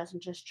you and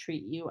doesn't just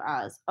treat you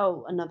as,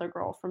 "Oh, another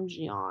girl from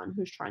Xi'an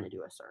who's trying to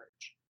do a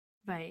search."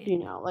 right. You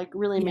know, like,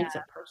 really Yeah, makes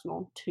it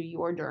personal to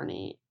your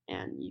journey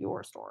and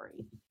your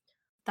story.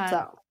 that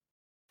So,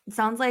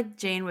 sounds like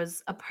Jane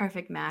was a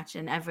perfect match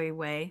in every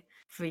way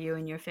for you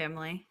and your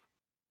family.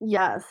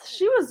 yes,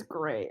 she was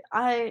great.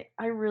 I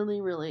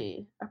really,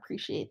 really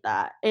appreciate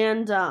that.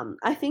 And,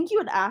 I think you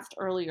had asked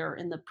earlier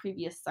in the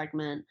previous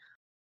segment,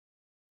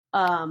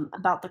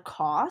 about the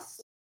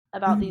cost,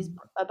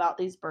 Mhm. about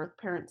these birth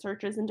parent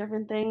searches and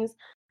different things.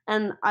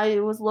 And I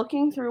was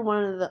looking through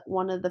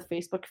one of the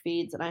Facebook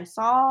feeds, and I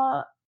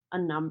saw a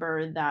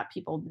number that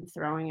people have been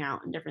throwing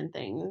out in different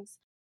things.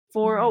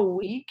 For a Mhm.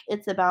 week,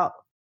 it's about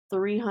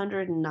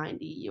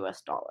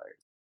 $390.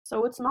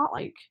 So it's not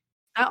like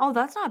Oh,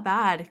 that's not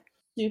bad.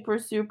 super,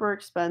 super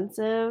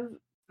expensive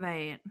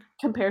Right.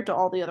 compared to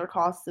all the other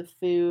costs of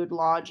food,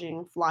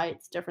 lodging,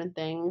 flights, different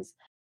things.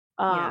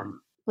 Yeah,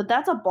 But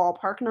that's a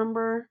ballpark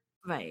number.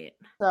 right.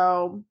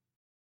 So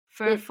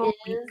For a it full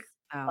week, is,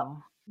 uh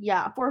though.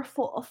 yeah, for a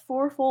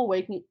full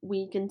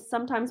week, and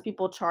sometimes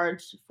people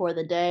charge for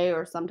the day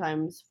or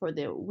sometimes for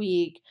the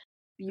week.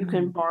 You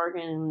can Mhm.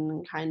 bargain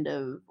and kind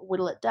of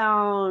whittle it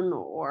down,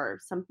 or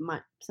some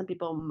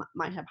people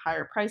might have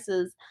higher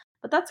prices,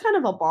 but that's kind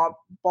of a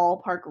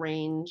ballpark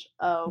range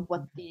of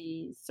what Mhm.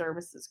 the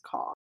services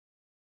cost.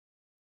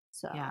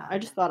 So, Yeah. I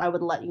just thought I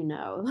would let you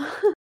know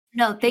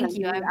No, because I thank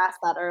you. knew you asked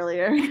that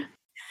earlier.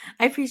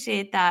 I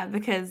appreciate that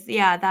because,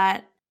 yeah,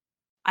 that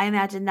I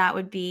imagine that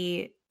would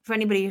be for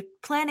anybody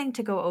planning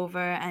to go over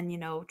and,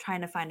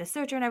 trying to find a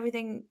searcher and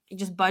everything,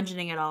 just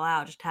budgeting it all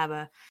out, just have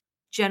a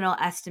general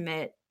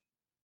estimate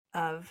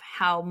of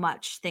how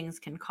much things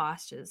can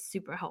cost is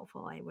super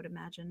helpful, I would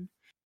imagine.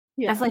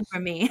 Definitely Yes.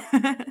 for me.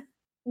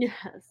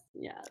 Yes,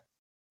 yes.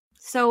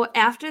 So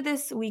after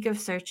this week of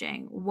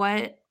searching,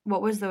 what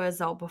was the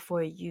result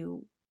before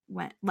you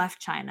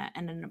left China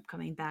and ended up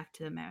coming back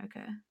to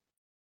America?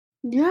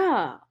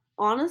 Yeah,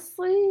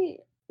 honestly,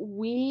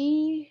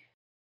 we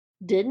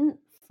didn't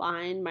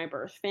find my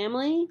birth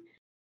family,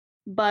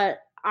 but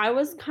I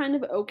was kind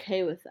of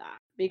okay with that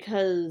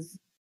because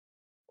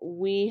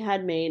we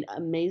had made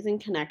amazing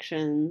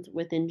connections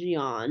within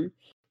Gion.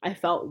 I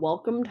felt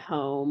welcomed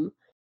home,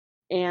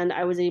 and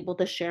I was able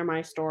to share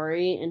my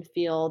story and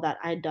feel that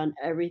I'd done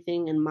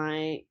everything in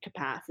my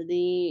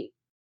capacity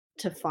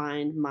to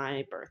find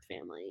my birth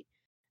family.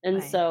 And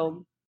Right.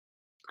 so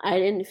I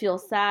didn't feel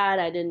sad.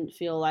 I didn't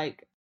feel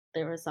like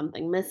there was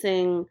something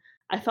missing.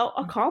 I felt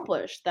Mm.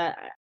 accomplished that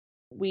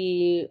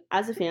we,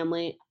 as a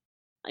family,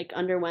 like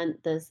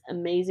underwent this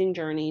amazing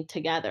journey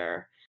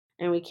together,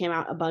 and we came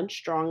out a bunch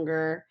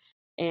stronger.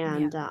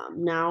 Yeah. And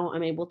now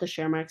I'm able to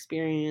share my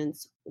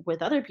experience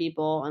with other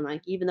people. And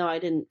like, even though I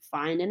didn't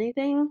find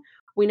anything,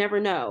 we never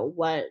know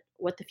what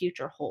the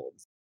future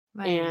holds.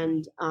 Right.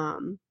 And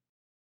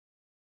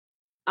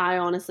I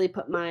honestly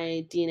put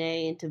my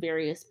DNA into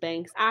various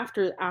banks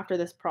after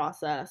this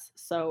process,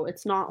 so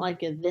it's not Mhm. like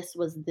this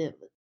was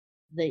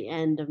the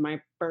end of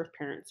my birth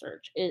parent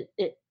search.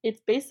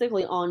 It's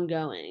basically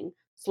ongoing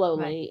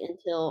Right. slowly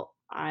until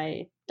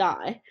I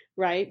die,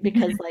 right?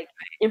 Because like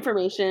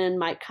information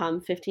might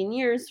come 15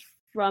 years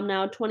from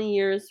now, 20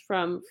 years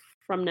from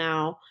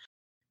now,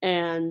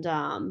 and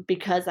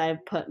because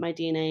I've put my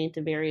DNA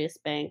into various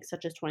banks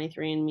such as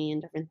 23andMe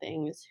and different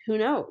things, who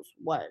knows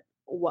what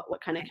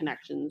kind of Right.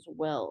 connections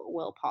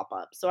will pop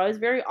up. So I was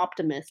very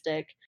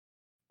optimistic,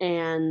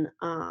 and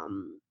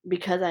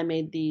because I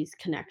made these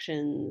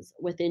connections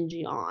within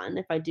Gion,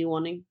 if I do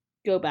want to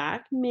go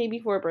back, maybe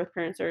for a birth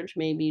parent search,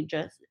 maybe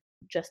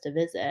just to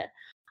visit,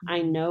 I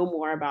Mhm. know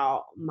more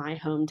about my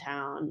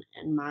hometown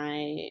and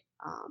my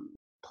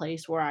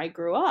place where I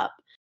grew up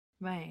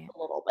Right. a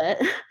little bit.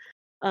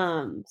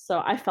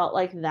 So I felt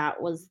like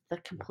that was the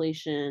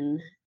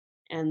completion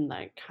and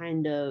like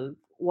kind of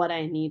what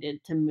I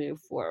needed to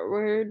move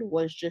forward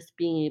was just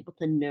being able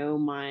to know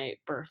my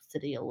birth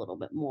city a little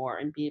bit more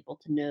and be able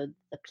to know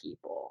the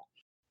people.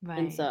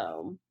 And Right.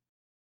 so,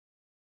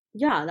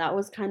 yeah, that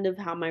was kind of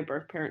how my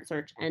birth parent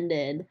search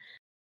ended.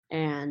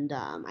 And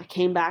I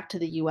came back to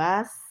the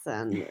US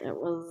and it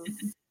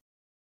was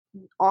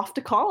off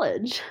to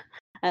college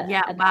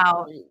Yeah, at that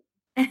wow. point.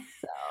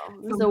 So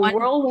it was From a one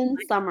whirlwind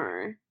like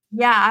summer.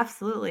 yeah,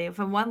 absolutely.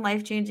 From one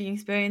life-changing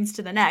experience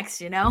to the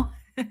next, you know?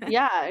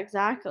 Yeah,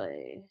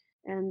 exactly.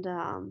 And,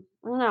 I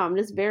don't know, I'm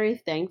just very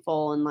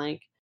thankful and,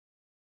 like,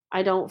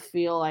 I don't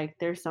feel like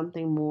there's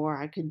something more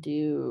I could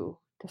do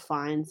to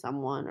find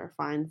someone or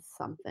find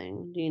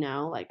something, you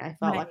know? Like, I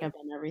felt like Right. I've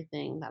done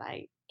everything that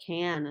I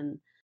can,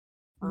 and,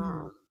 Mhm.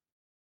 um,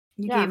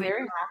 You yeah, gave I'm it very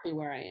your all. happy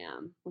where I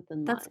am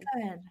within That's life.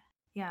 good.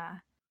 Yeah.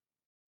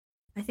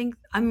 I think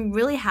I'm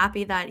really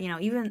happy that,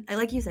 even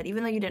like you said,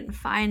 even though you didn't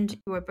find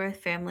your birth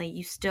family,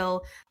 you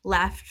still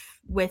left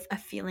with a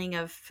feeling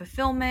of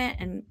fulfillment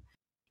and,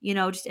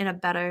 just in a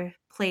better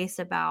place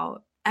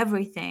about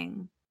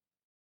everything,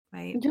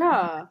 right? I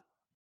think Yeah.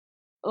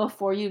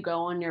 Before you go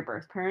on your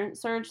birth parent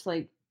search,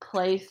 like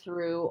play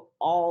through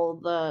all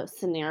the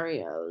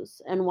scenarios.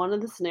 And one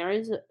of the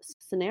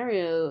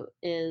scenario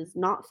is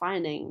not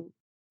finding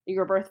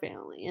your birth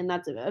family, and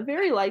that's a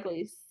very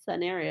likely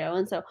scenario.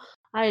 And so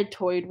I had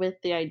toyed with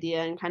the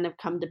idea and kind of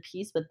come to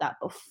peace with that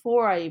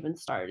before I even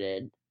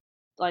started,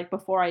 like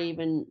before I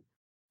even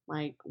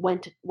like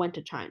went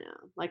to China.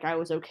 Like I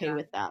was okay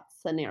with that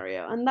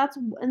scenario. And that's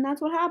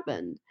what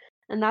happened.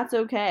 And that's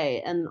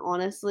okay. And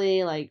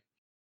honestly, like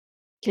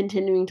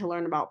continuing to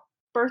learn about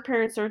birth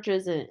parent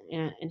searches and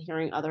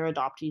hearing other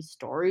adoptee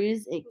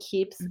stories, it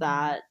keeps Mhm.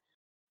 that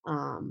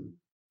um,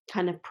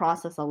 kind of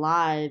process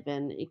alive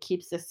and it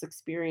keeps this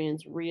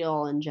experience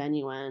real and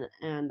genuine.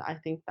 And I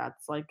think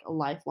that's like a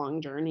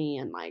lifelong journey.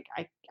 And like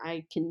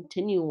I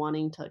continue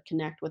wanting to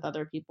connect with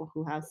other people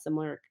who have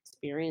similar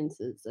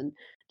experiences. And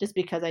just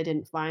because I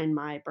didn't find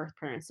my birth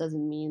parents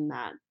doesn't mean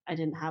that I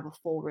didn't have a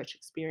full, rich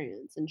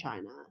experience in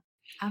China.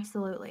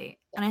 Absolutely.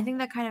 And I think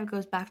that kind of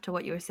goes back to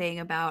what you were saying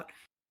about,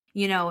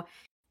 you know,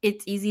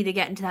 it's easy to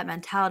get into that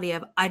mentality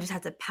of I just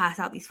have to pass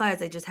out these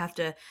flyers. I just have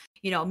to,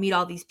 meet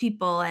all these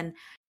people. And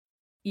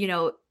you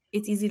know,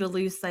 it's easy to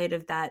lose sight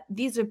of that.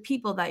 These are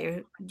people that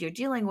you're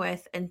dealing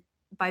with, and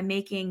by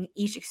making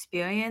each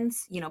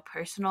experience,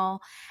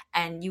 personal,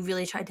 and you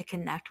really tried to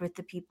connect with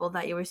the people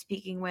that you were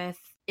speaking with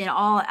in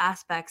all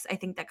aspects, I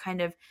think that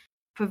kind of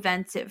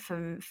prevents it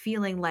from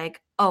feeling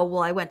like, oh,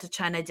 well, I went to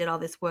China, I did all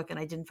this work, and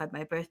I didn't find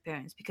my birth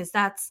parents, because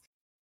that's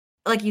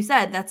like you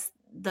said, that's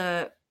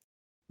a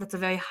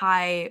very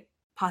high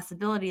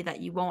possibility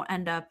that you won't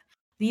end up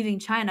leaving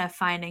China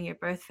finding your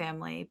birth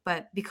family,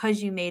 but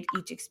because you made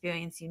each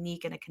experience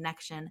unique and a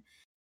connection,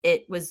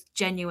 it was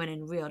genuine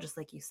and real, just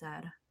like you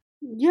said.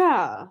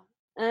 Yeah.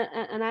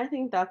 And I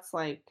think that's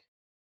like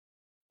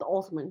the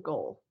ultimate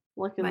goal,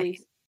 like at Right.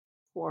 least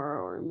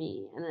for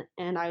me,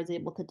 and I was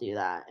able to do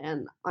that,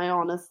 and I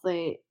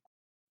honestly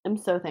am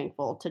so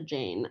thankful to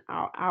Jane,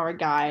 our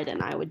guide,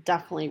 and I would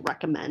definitely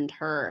recommend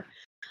her.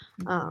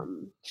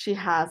 Mhm. She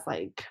has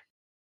like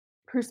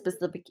her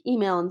specific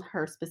email and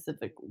her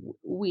specific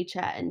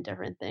WeChat and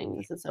different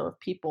things, and so if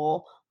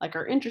people like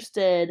are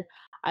interested,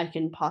 I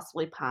can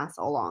possibly pass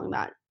along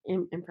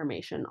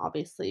information,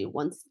 obviously,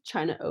 once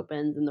China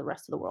opens and the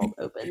rest of the world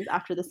opens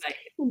after this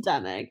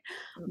pandemic.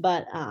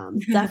 But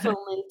Right.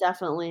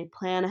 definitely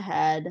plan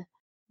ahead,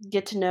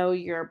 get to know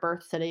your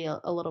birth city a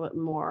little bit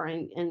more,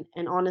 and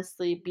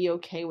honestly be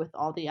okay with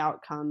all the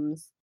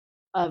outcomes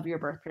of your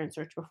birth parent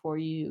search before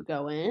you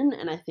go in.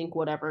 And I think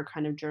whatever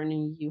kind of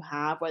journey you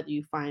have, whether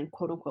you find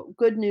quote unquote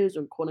good news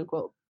or quote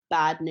unquote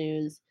bad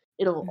news,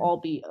 it'll Mhm. all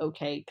be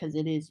okay because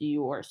it is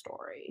your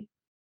story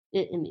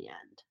in the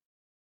end.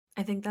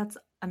 I think that's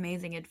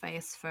amazing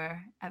advice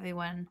for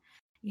everyone,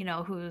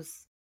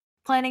 who's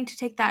planning to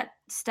take that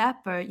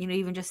step or,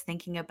 even just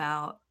thinking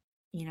about,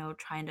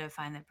 trying to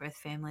find their birth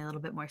family a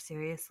little bit more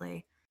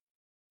seriously.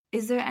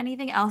 Is there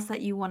anything else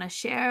that you want to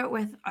share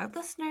with our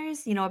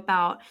listeners,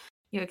 about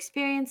your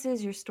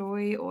experiences, your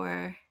story,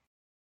 or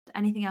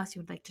anything else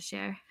you would like to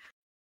share?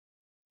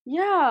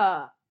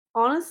 Yeah,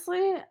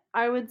 honestly,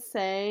 I would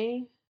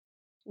say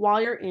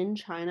while you're in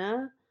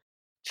China,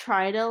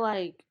 try to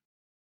like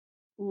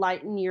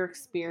lighten your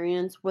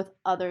experience with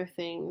other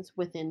things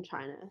within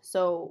China.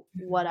 So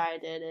what Mhm. I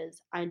did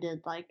is I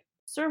did like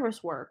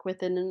service work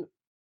within an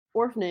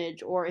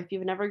orphanage, or if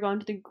you've never gone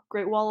to the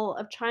Great Wall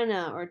of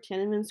China or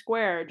Tiananmen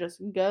Square,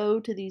 just go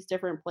to these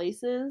different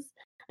places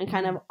and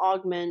kind of Mhm.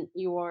 augment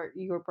your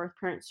birth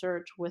parent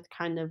search with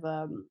kind of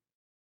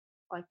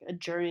like a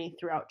journey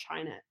throughout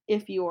China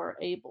if you are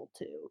able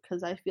to,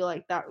 because I feel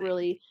like that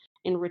really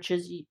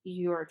enriches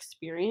your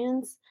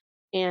experience.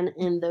 And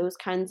in those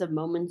kinds of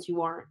moments,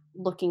 you aren't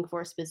looking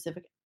for a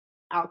specific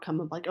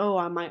outcome of like, oh,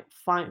 I might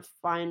find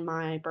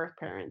my birth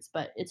parents,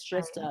 but it's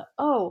just Right.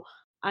 oh,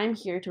 I'm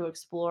here to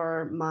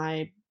explore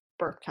my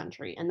birth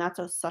country, and that's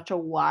such a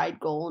wide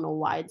goal and a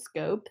wide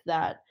scope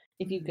that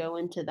if you Mhm. go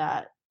into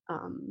that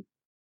um,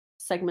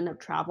 segment of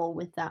travel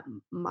with that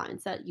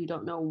mindset, you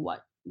don't know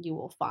what you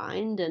will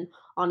find. And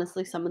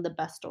honestly, some of the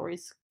best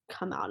stories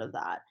come out of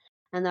that.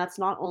 And that's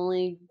not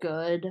only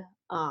good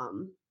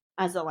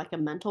as a like a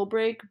mental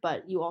break,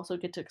 but you also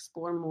get to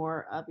explore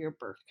more of your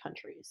birth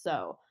country.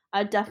 So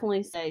I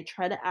definitely say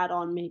try to add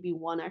on maybe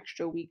one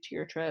extra week to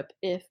your trip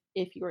if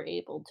you're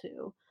able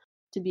to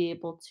be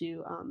able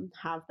to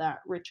have that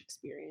rich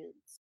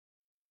experience.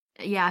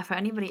 Yeah, for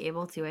anybody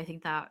able to, I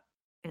think that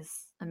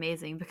is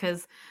amazing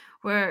because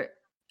we're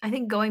I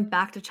think going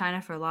back to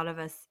China for a lot of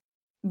us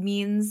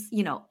means,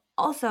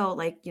 also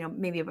like,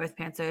 maybe a birth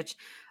parent search,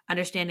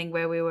 understanding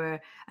where we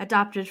were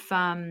adopted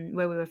from,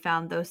 where we were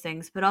found, those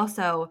things, but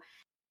also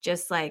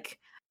just like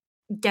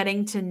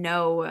getting to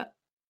know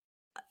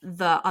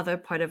the other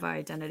part of our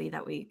identity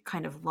that we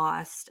kind of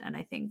lost. And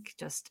I think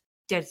just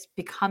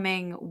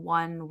becoming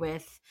one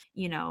with,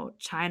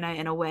 China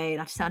in a way,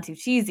 not to sound too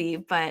cheesy,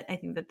 but I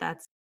think that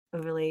that's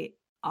a really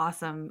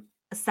awesome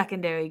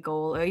secondary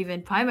goal or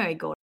even primary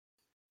goal.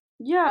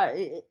 Yeah,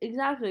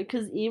 exactly.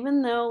 Because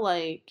even though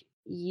like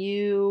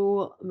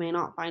you may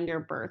not find your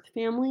birth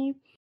family,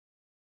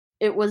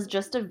 it was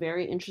just a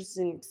very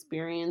interesting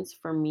experience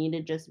for me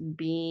to just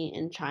be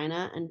in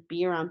China and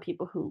be around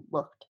people who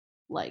looked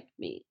like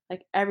me.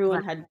 Like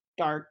everyone Right. had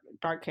dark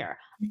hair.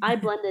 I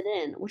blended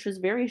in, which was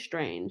very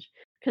strange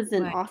because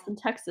in Right. Austin,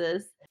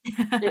 Texas,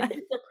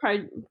 it's a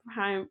prime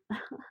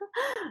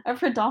a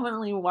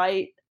predominantly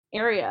white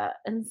area,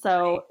 and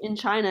so in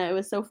China, it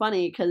was so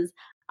funny because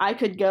I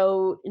could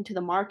go into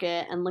the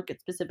market and look at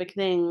specific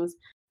things,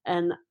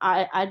 and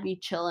I'd be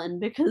chilling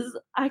because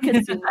I could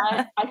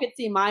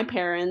see my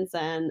parents,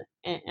 and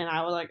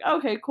I was like,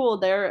 "Okay, cool,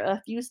 they're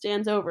a few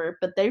stands over,"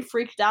 but they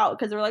freaked out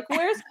because 'cause they're like,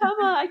 "Where's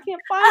Pema? I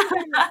can't find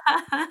her."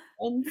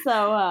 And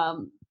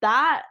so,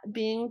 that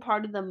being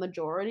part of the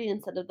majority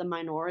instead of the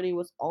minority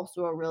was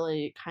also a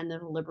really kind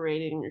of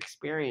liberating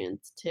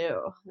experience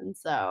too. And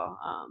so,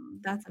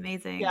 That's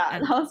amazing. yeah,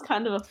 And that was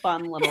kind of a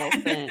fun little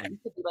thing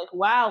to be like,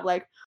 "Wow,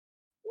 like,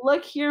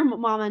 look here,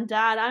 mom and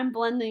dad, I'm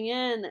blending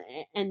in,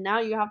 and now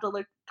you have to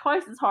look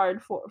twice as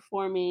hard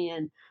for me,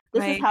 and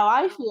this is right, how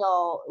I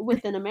feel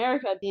within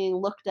America being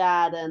looked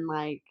at and,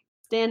 like,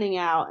 standing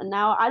out, and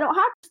now I don't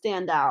have to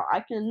stand out,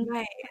 I can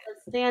right,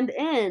 stand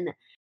in."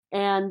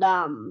 And,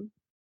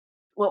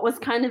 what was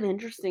kind of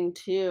interesting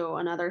too,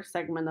 another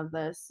segment of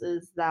this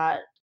is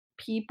that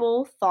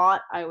people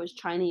thought I was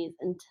Chinese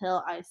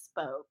until I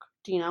spoke.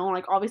 Do you know?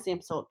 Like, obviously,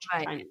 I'm still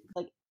right, Chinese,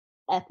 like,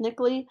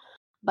 ethnically,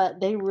 but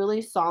they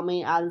really saw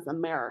me as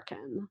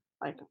American.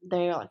 Like,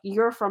 they're like,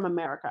 "You're from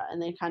America,"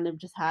 and they kind of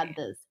just had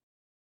this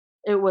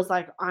it was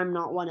like, I'm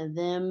not one of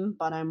them,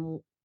 but I'm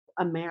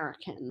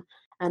American.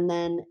 And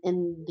then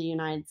in the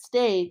United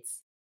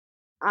States,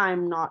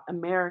 I'm not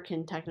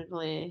American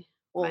technically.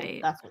 Well,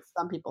 right. that's what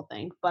some people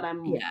think, but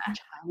I'm Yeah,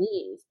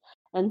 Chinese.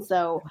 And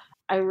so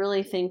I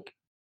really think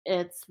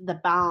it's the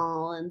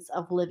balance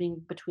of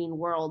living between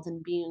worlds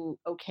and being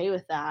okay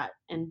with that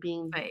and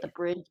being right, the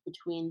bridge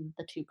between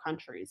the two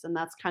countries. And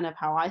that's kind of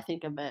how I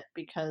think of it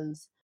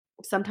because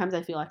sometimes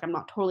I feel like I'm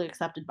not totally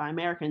accepted by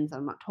Americans.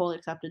 I'm not totally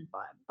accepted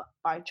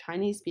by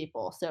Chinese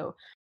people. So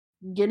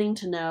getting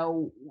to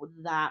know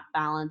that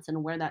balance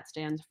and where that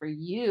stands for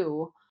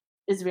you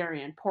is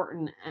very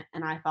important,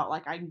 and I felt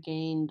like I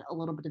gained a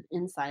little bit of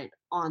insight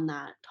on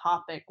that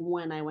topic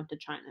when I went to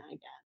China again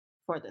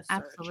for this search,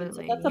 and so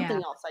Absolutely. that's Yeah.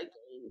 something else I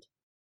gained.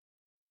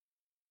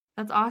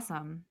 That's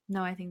awesome.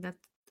 No, I think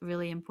that's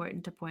really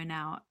important to point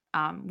out.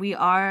 We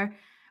are,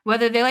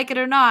 whether they like it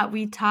or not,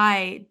 we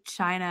tie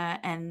China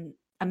and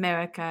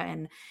America,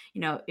 and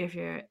if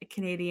you're a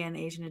Canadian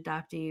Asian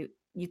adoptee,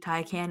 you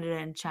tie Canada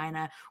and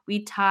China.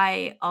 We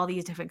tie all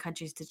these different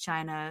countries to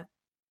China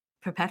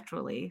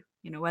perpetually.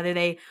 Whether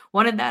they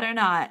wanted that or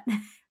not,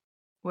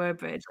 we're a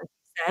bridge, like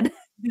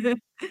you said.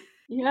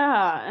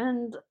 Yeah,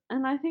 and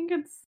I think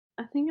it's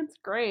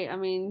great. I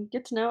mean,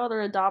 get to know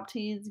other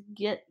adoptees,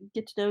 get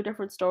to know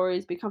different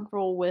stories, be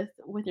comfortable with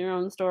your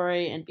own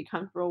story, and be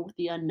comfortable with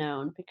the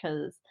unknown,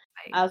 because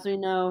Right. as we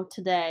know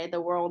today,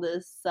 the world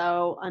is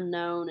so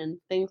unknown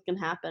and things can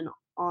happen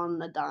on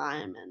a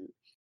dime, and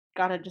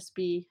gotta just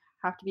be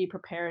have to be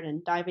prepared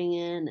and diving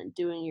in and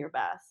doing your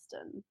best,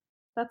 and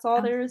that's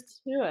all there is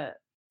to it.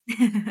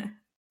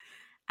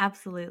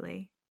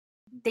 Absolutely.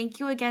 Thank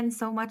you again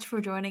so much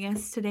for joining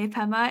us today,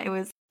 Pema. It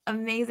was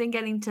amazing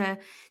getting to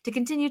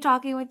continue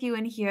talking with you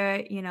and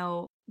hear,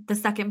 the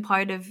second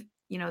part of,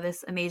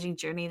 this amazing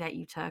journey that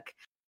you took.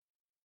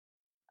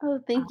 Oh, Uh,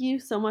 thank you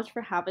so much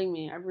for having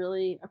me. I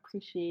really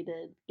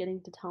appreciated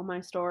getting to tell my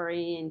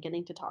story and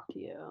getting to talk to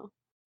you.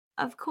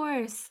 of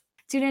course.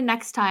 Tune in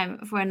next time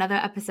for another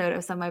episode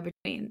of Somewhere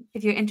Between.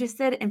 If you're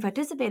interested in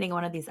participating in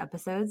one of these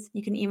episodes,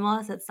 you can email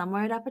us at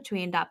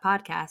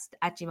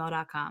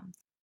somewhere.between.podcast@gmail.com.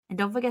 And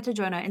don't forget to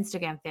join our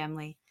Instagram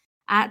family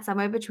at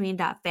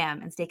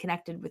somewherebetween.fam and stay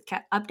connected with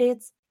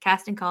updates,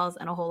 casting calls,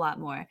 and a whole lot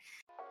more.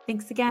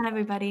 Thanks again,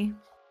 everybody.